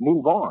then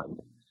move on.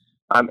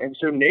 And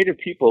so native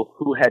people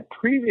who had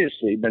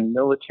previously been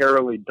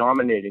militarily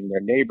dominating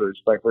their neighbors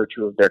by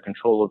virtue of their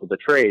control over the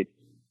trade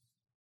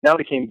now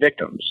became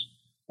victims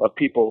of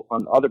people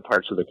on other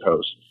parts of the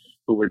coast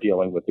who were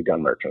dealing with the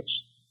gun merchants.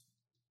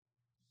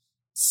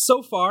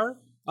 So far,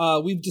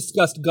 we've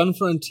discussed gun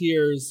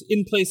frontiers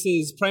in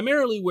places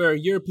primarily where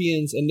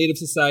Europeans and native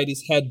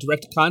societies had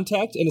direct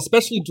contact and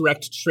especially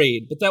direct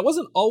trade, but that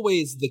wasn't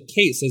always the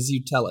case as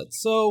you tell it.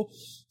 So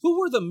who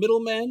were the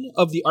middlemen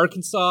of the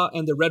Arkansas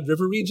and the Red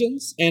River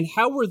regions, and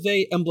how were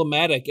they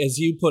emblematic, as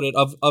you put it,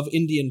 of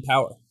Indian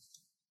power?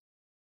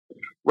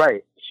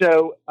 Right.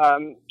 So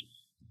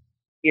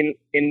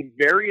in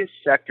various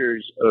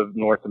sectors of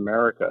North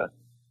America,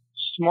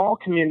 small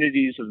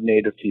communities of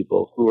native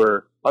people who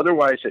are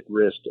otherwise at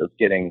risk of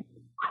getting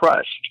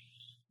crushed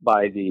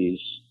by these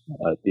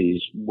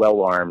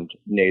well-armed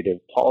native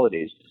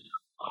polities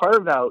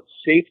carve out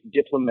safe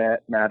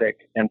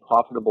diplomatic and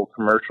profitable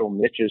commercial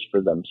niches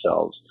for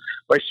themselves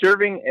by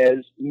serving as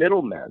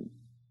middlemen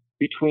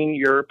between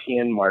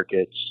European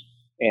markets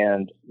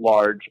and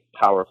large,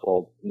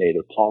 powerful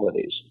native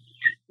polities.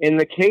 In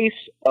the case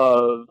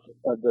of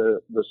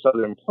the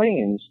Southern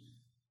Plains,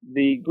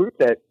 the group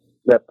that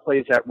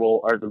plays that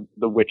role are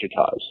the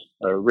Wichitas,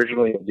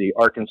 originally of the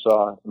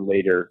Arkansas and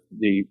later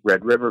the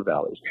Red River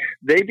valleys.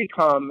 They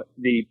become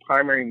the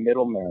primary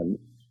middlemen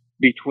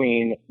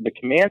between the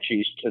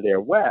Comanches to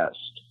their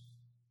west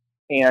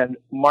and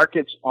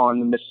markets on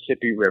the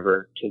Mississippi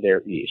River to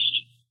their east,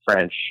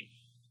 French,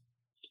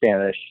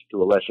 Spanish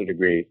to a lesser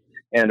degree,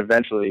 and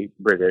eventually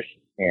British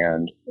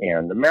and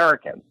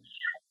American.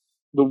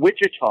 The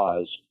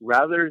Wichitas,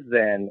 rather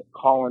than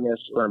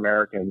colonists or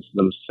Americans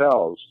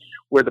themselves,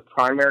 were the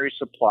primary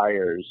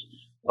suppliers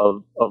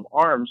of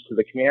arms to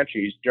the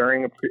Comanches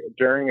during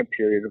a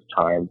period of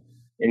time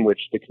in which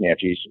the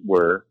Comanches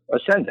were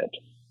ascendant.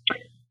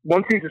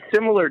 One sees a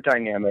similar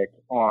dynamic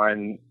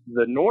on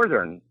the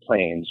northern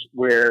plains,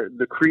 where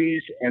the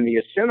Crees and the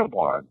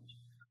Assiniboines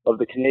of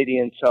the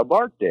Canadian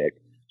subarctic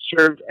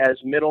served as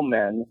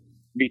middlemen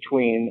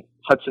between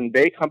Hudson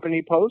Bay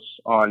Company posts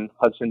on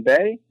Hudson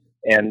Bay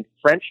and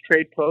French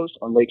trade posts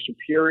on Lake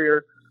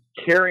Superior,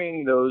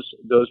 carrying those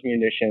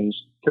munitions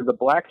to the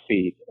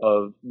Blackfeet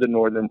of the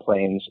northern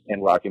plains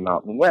and Rocky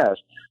Mountain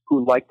West,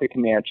 who, like the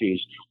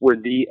Comanches, were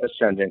the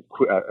ascendant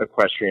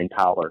equestrian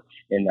power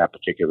in that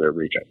particular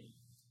region.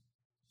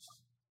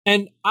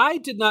 And I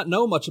did not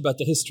know much about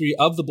the history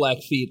of the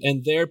Blackfeet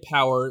and their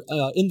power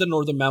in the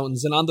northern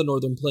mountains and on the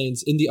northern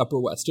plains in the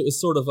Upper West. It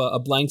was sort of a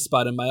blank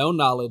spot in my own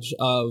knowledge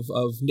of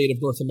native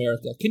North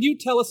America. Can you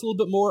tell us a little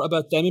bit more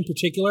about them in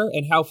particular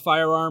and how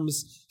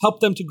firearms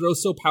helped them to grow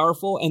so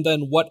powerful, and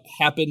then what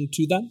happened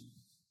to them?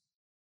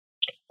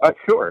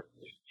 Sure.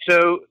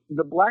 So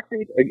the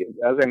Blackfeet,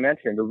 as I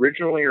mentioned,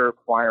 originally are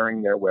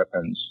acquiring their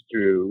weapons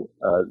through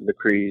the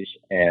Crees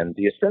and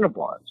the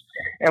Assiniboines.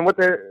 And what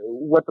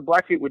the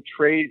Blackfeet would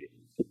trade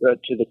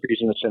to the Crees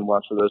and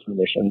Assiniboines for those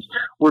munitions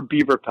were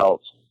beaver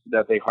pelts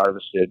that they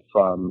harvested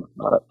from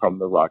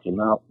the Rocky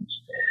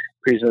Mountains.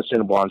 Crees and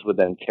Assiniboines would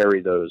then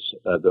carry those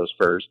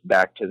furs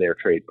back to their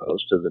trade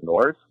posts to the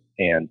north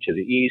and to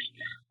the east,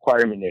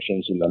 acquire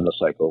munitions, and then the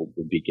cycle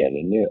would begin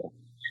anew.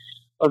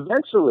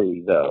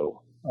 Eventually,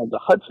 though, the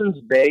Hudson's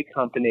Bay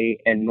Company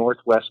and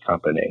Northwest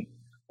Company,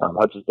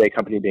 Hudson's Bay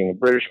Company being a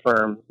British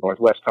firm,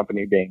 Northwest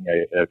Company being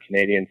a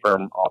Canadian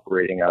firm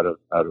operating out of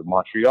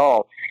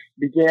Montreal,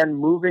 began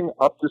moving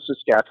up the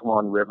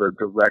Saskatchewan River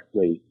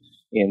directly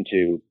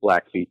into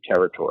Blackfeet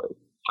territory.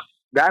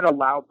 That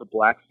allowed the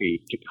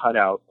Blackfeet to cut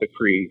out the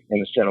Cree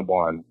and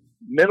Assiniboine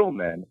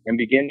middlemen and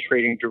begin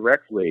trading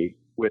directly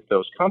with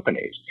those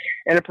companies.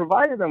 And it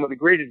provided them with a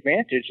great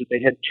advantage that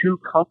they had two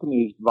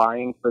companies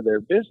vying for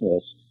their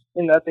business,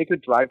 in that they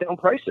could drive down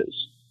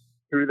prices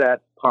through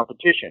that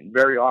competition.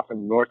 Very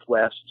often,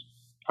 Northwest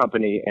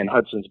Company and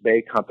Hudson's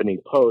Bay Company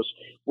posts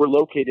were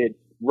located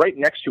right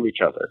next to each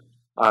other.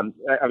 I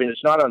mean,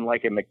 it's not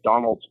unlike a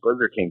McDonald's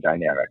Burger King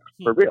dynamic,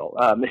 for real,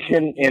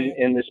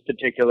 in this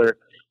particular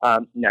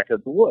neck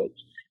of the woods.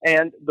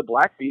 And the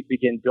Blackfeet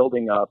began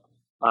building up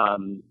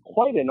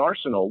quite an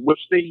arsenal, which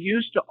they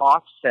used to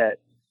offset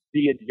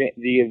the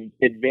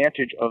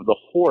advantage of the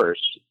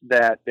horse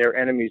that their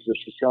enemies, the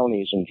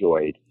Shoshones,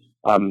 enjoyed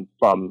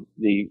from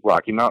the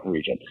Rocky Mountain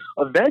region.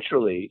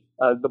 Eventually,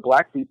 the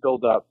Blackfeet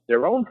built up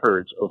their own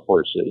herds of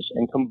horses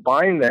and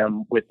combined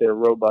them with their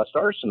robust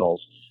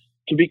arsenals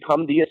to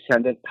become the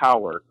ascendant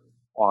power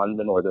on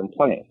the northern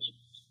plains.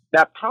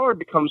 That power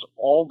becomes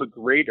all the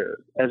greater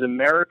as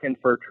American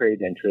fur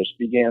trade interests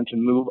began to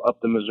move up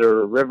the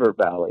Missouri River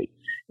Valley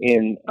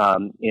in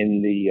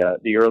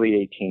the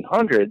early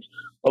 1800s,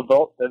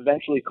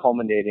 eventually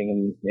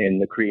culminating in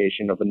the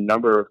creation of a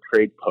number of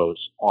trade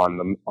posts on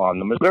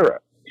the Missouri.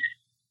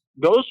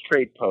 Those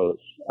trade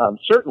posts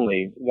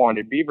certainly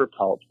wanted beaver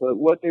pelts, but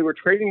what they were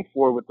trading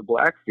for with the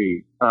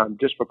Blackfeet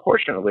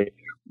disproportionately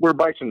were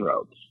bison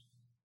robes.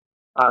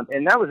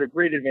 And that was a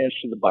great advantage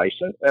to the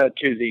bison,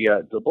 to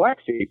the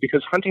Blackfeet,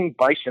 because hunting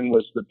bison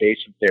was the base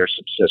of their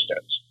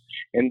subsistence.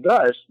 And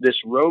thus, this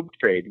robe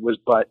trade was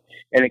but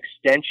an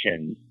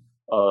extension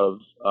of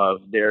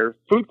their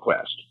food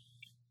quest.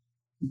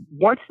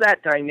 Once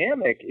that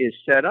dynamic is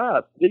set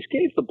up, this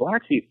gave the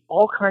Blackfeet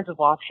all kinds of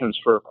options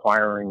for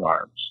acquiring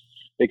arms.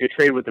 They could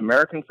trade with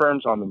American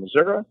firms on the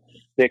Missouri.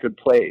 They could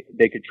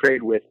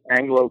trade with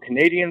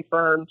Anglo-Canadian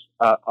firms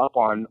up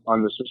on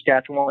the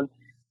Saskatchewan,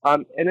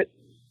 and it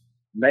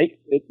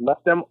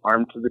left them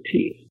armed to the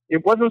teeth.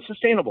 It wasn't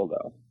sustainable,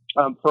 though,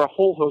 for a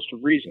whole host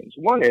of reasons.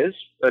 One is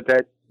that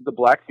the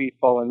Blackfeet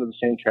fall into the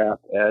same trap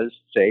as,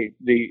 say,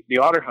 the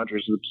otter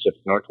hunters of the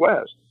Pacific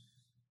Northwest.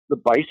 The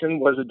bison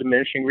was a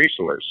diminishing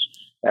resource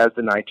as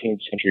the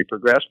 19th century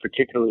progressed,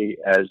 particularly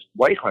as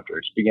white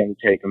hunters began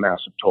to take a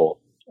massive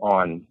toll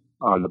on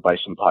the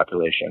bison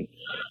population,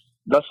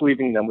 thus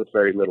leaving them with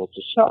very little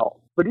to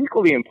sell. But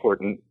equally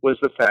important was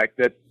the fact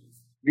that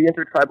the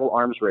intertribal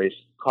arms race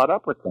caught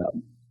up with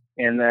them,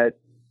 and that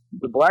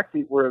the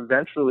Blackfeet were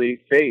eventually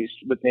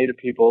faced with Native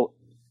people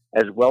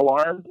as well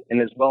armed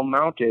and as well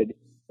mounted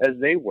as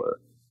they were.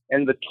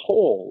 And the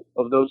toll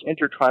of those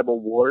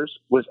intertribal wars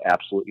was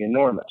absolutely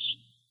enormous.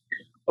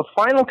 A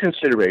final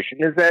consideration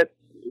is that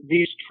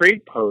these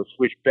trade posts,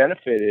 which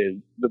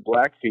benefited the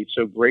Blackfeet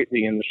so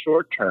greatly in the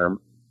short term,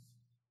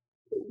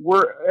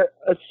 were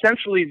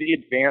essentially the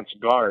advance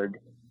guard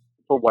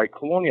for white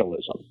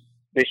colonialism.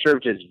 They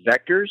served as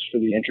vectors for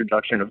the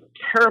introduction of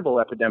terrible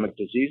epidemic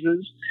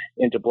diseases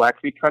into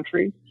Blackfeet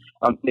country.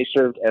 They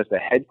served as the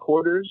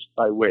headquarters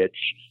by which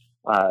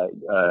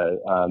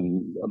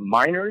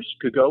miners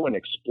could go and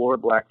explore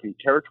Blackfeet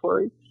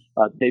territory.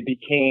 They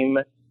became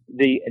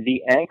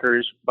the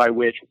anchors by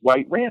which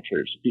white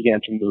ranchers began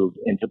to move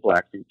into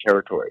Blackfeet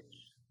territory.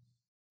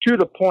 To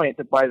the point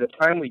that by the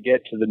time we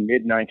get to the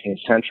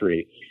mid-19th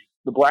century,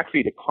 the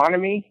Blackfeet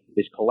economy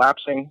is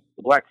collapsing,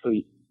 the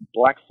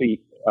Blackfeet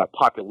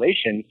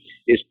population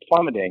is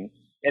plummeting,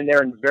 and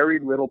they're in very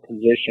little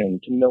position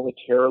to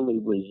militarily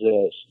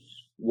resist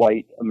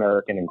white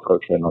American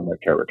encroachment on their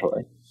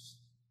territory.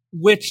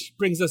 Which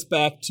brings us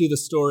back to the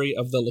story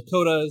of the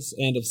Lakotas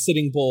and of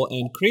Sitting Bull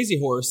and Crazy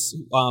Horse,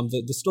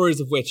 the stories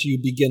of which you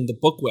begin the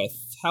book with.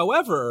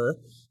 However,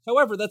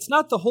 that's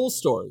not the whole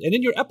story. And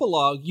in your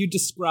epilogue, you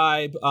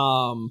describe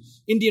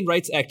Indian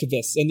rights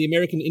activists and the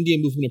American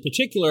Indian movement in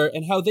particular,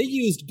 and how they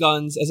used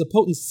guns as a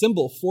potent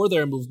symbol for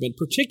their movement,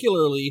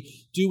 particularly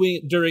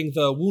during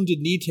the Wounded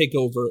Knee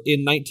takeover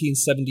in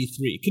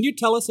 1973. Can you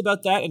tell us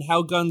about that and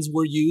how guns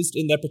were used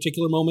in that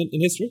particular moment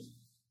in history?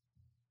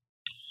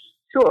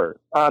 Sure.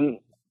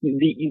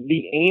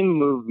 The AIM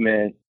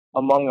movement,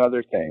 among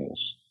other things,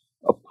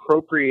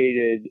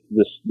 appropriated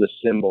the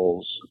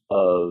symbols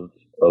of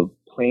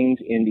Plains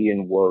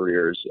Indian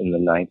warriors in the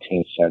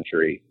 19th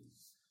century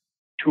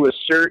to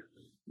assert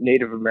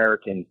Native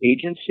American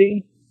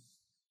agency,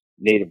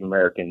 Native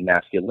American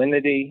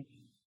masculinity,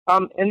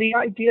 And the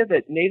idea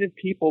that Native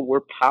people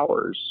were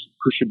powers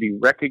who should be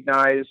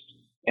recognized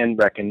and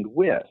reckoned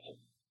with.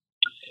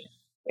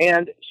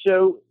 And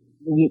so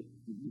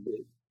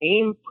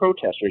AIM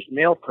protesters,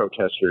 male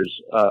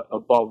protesters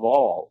above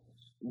all,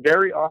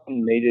 very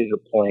often made it a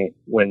point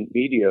when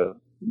media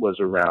was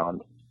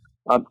around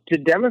to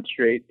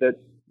demonstrate that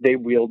they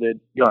wielded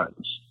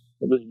guns.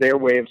 It was their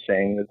way of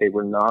saying that they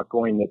were not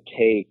going to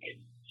take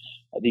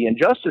the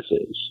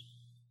injustices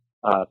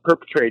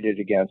perpetrated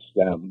against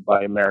them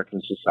by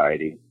American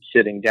society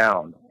sitting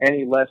down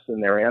any less than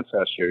their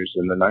ancestors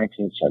in the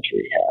 19th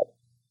century had.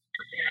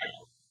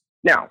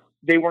 Now,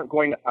 they weren't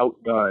going to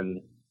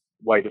outgun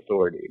white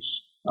authorities,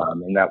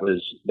 and that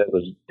was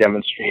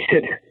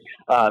demonstrated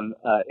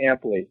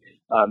amply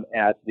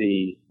at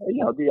the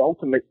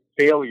ultimate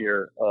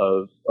failure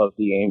of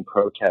the AIM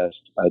protest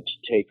to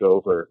take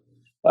over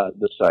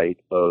the site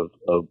of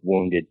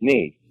Wounded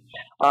Knee.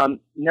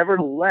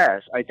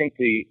 Nevertheless, I think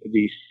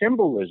the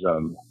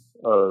symbolism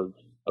of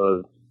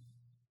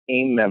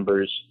AIM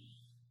members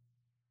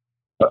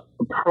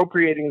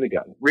appropriating the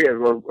gun,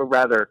 or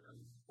rather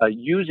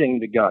using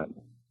the gun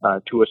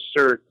to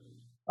assert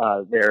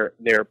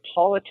their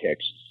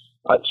politics,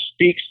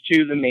 speaks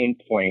to the main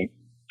point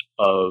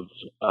of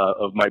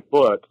my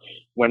book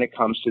when it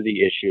comes to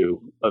the issue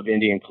of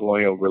Indian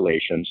colonial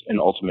relations and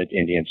ultimate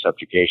Indian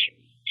subjugation.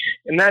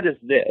 And that is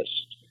this.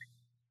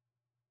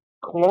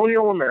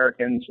 Colonial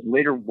Americans,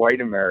 later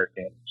white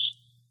Americans,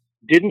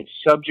 didn't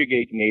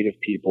subjugate Native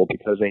people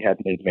because they had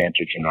an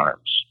advantage in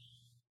arms.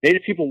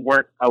 Native people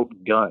weren't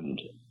outgunned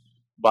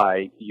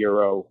by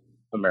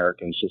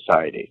Euro-American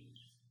society.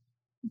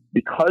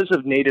 Because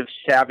of Native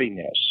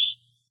savviness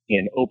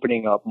in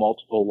opening up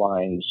multiple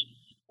lines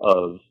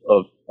of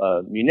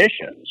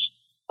munitions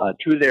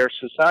to their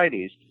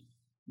societies,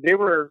 they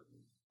were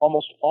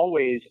almost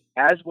always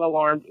as well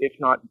armed, if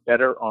not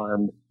better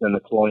armed, than the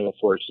colonial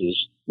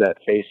forces that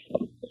faced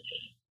them.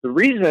 The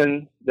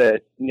reason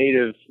that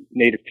Native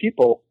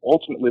people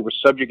ultimately were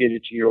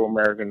subjugated to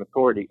Euro-American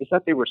authority is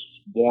that they were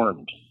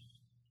swarmed.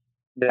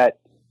 That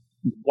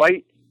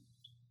white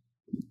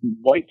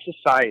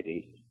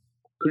society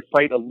could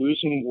fight a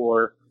losing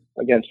war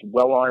against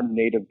well-armed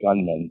Native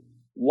gunmen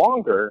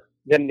longer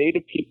than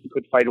Native people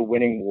could fight a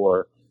winning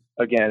war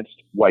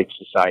against white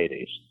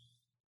societies.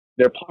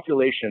 Their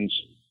populations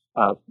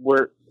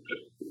were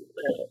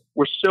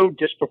so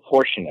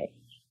disproportionate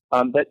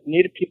that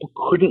Native people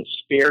couldn't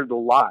spare the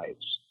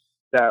lives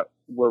that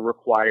were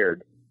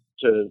required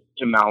to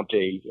mount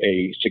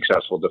a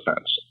successful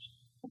defense.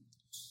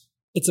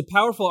 It's a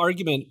powerful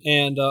argument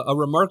and a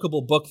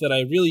remarkable book that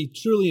I really,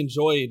 truly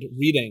enjoyed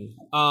reading.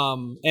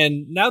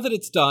 And now that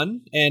it's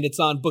done and it's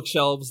on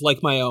bookshelves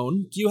like my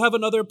own, do you have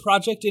another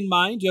project in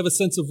mind? Do you have a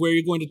sense of where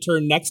you're going to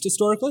turn next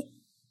historically?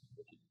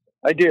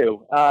 I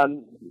do.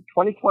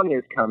 2020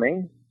 is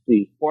coming,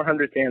 the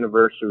 400th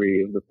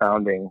anniversary of the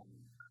founding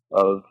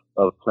of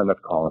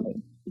Plymouth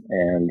Colony.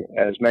 And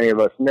as many of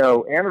us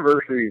know,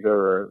 anniversaries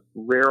are a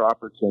rare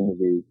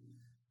opportunity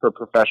for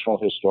professional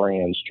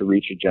historians to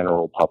reach a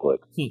general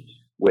public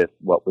with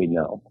what we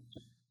know.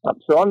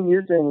 So I'm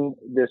using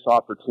this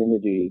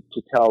opportunity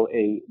to tell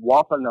a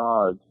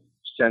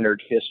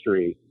Wampanoag-centered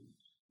history,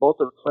 both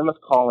of Plymouth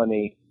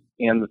Colony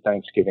and the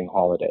Thanksgiving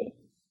holiday.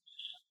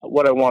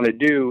 What I want to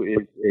do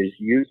is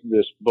use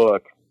this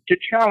book to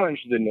challenge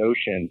the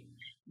notion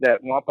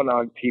that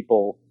Wampanoag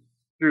people,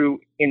 through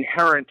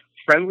inherent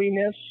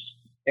friendliness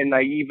and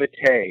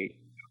naivete,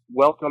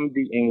 welcomed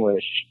the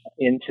English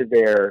into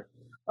their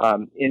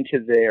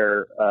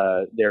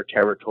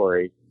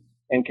territory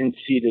and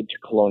conceded to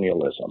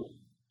colonialism.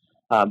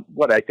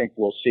 What I think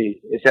we'll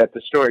see is that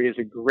the story is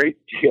a great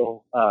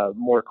deal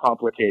more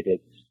complicated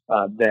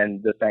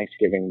than the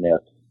Thanksgiving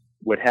myth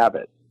would have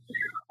it.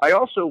 I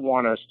also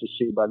want us to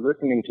see, by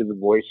listening to the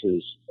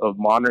voices of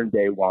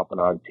modern-day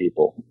Wampanoag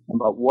people,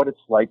 about what it's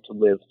like to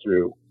live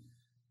through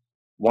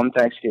one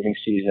Thanksgiving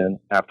season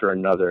after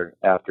another,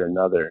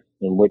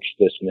 in which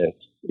this myth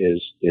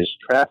is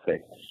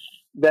trafficked.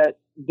 That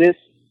this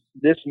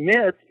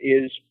myth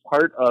is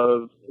part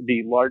of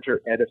the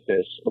larger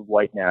edifice of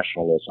white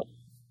nationalism,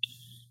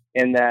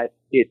 and that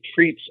it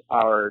treats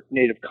our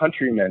Native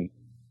countrymen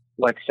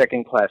like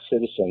second-class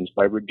citizens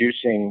by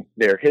reducing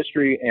their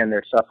history and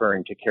their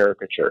suffering to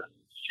caricature.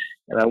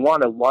 And I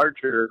want a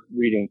larger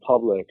reading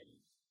public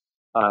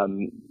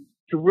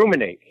to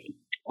ruminate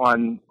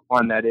on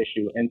that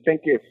issue and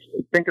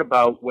think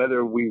about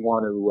whether we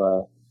want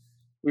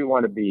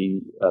to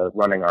be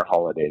running our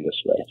holiday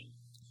this way.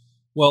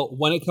 Well,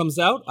 when it comes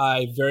out,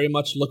 I very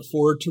much look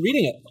forward to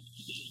reading it.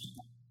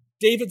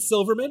 David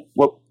Silverman.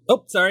 Well,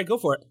 sorry, go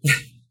for it.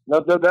 No,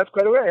 that's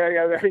quite a way.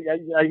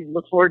 I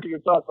look forward to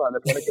your thoughts on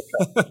it when it gets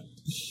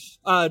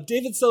out.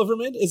 David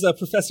Silverman is a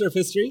professor of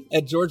history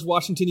at George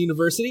Washington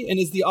University and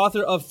is the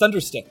author of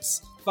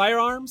Thundersticks,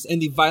 Firearms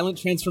and the Violent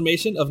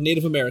Transformation of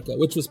Native America,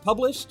 which was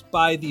published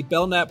by the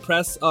Belknap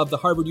Press of the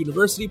Harvard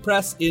University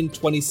Press in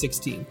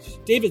 2016.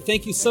 David,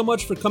 thank you so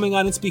much for coming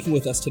on and speaking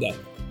with us today.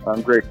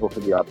 I'm grateful for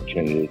the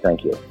opportunity.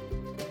 Thank you.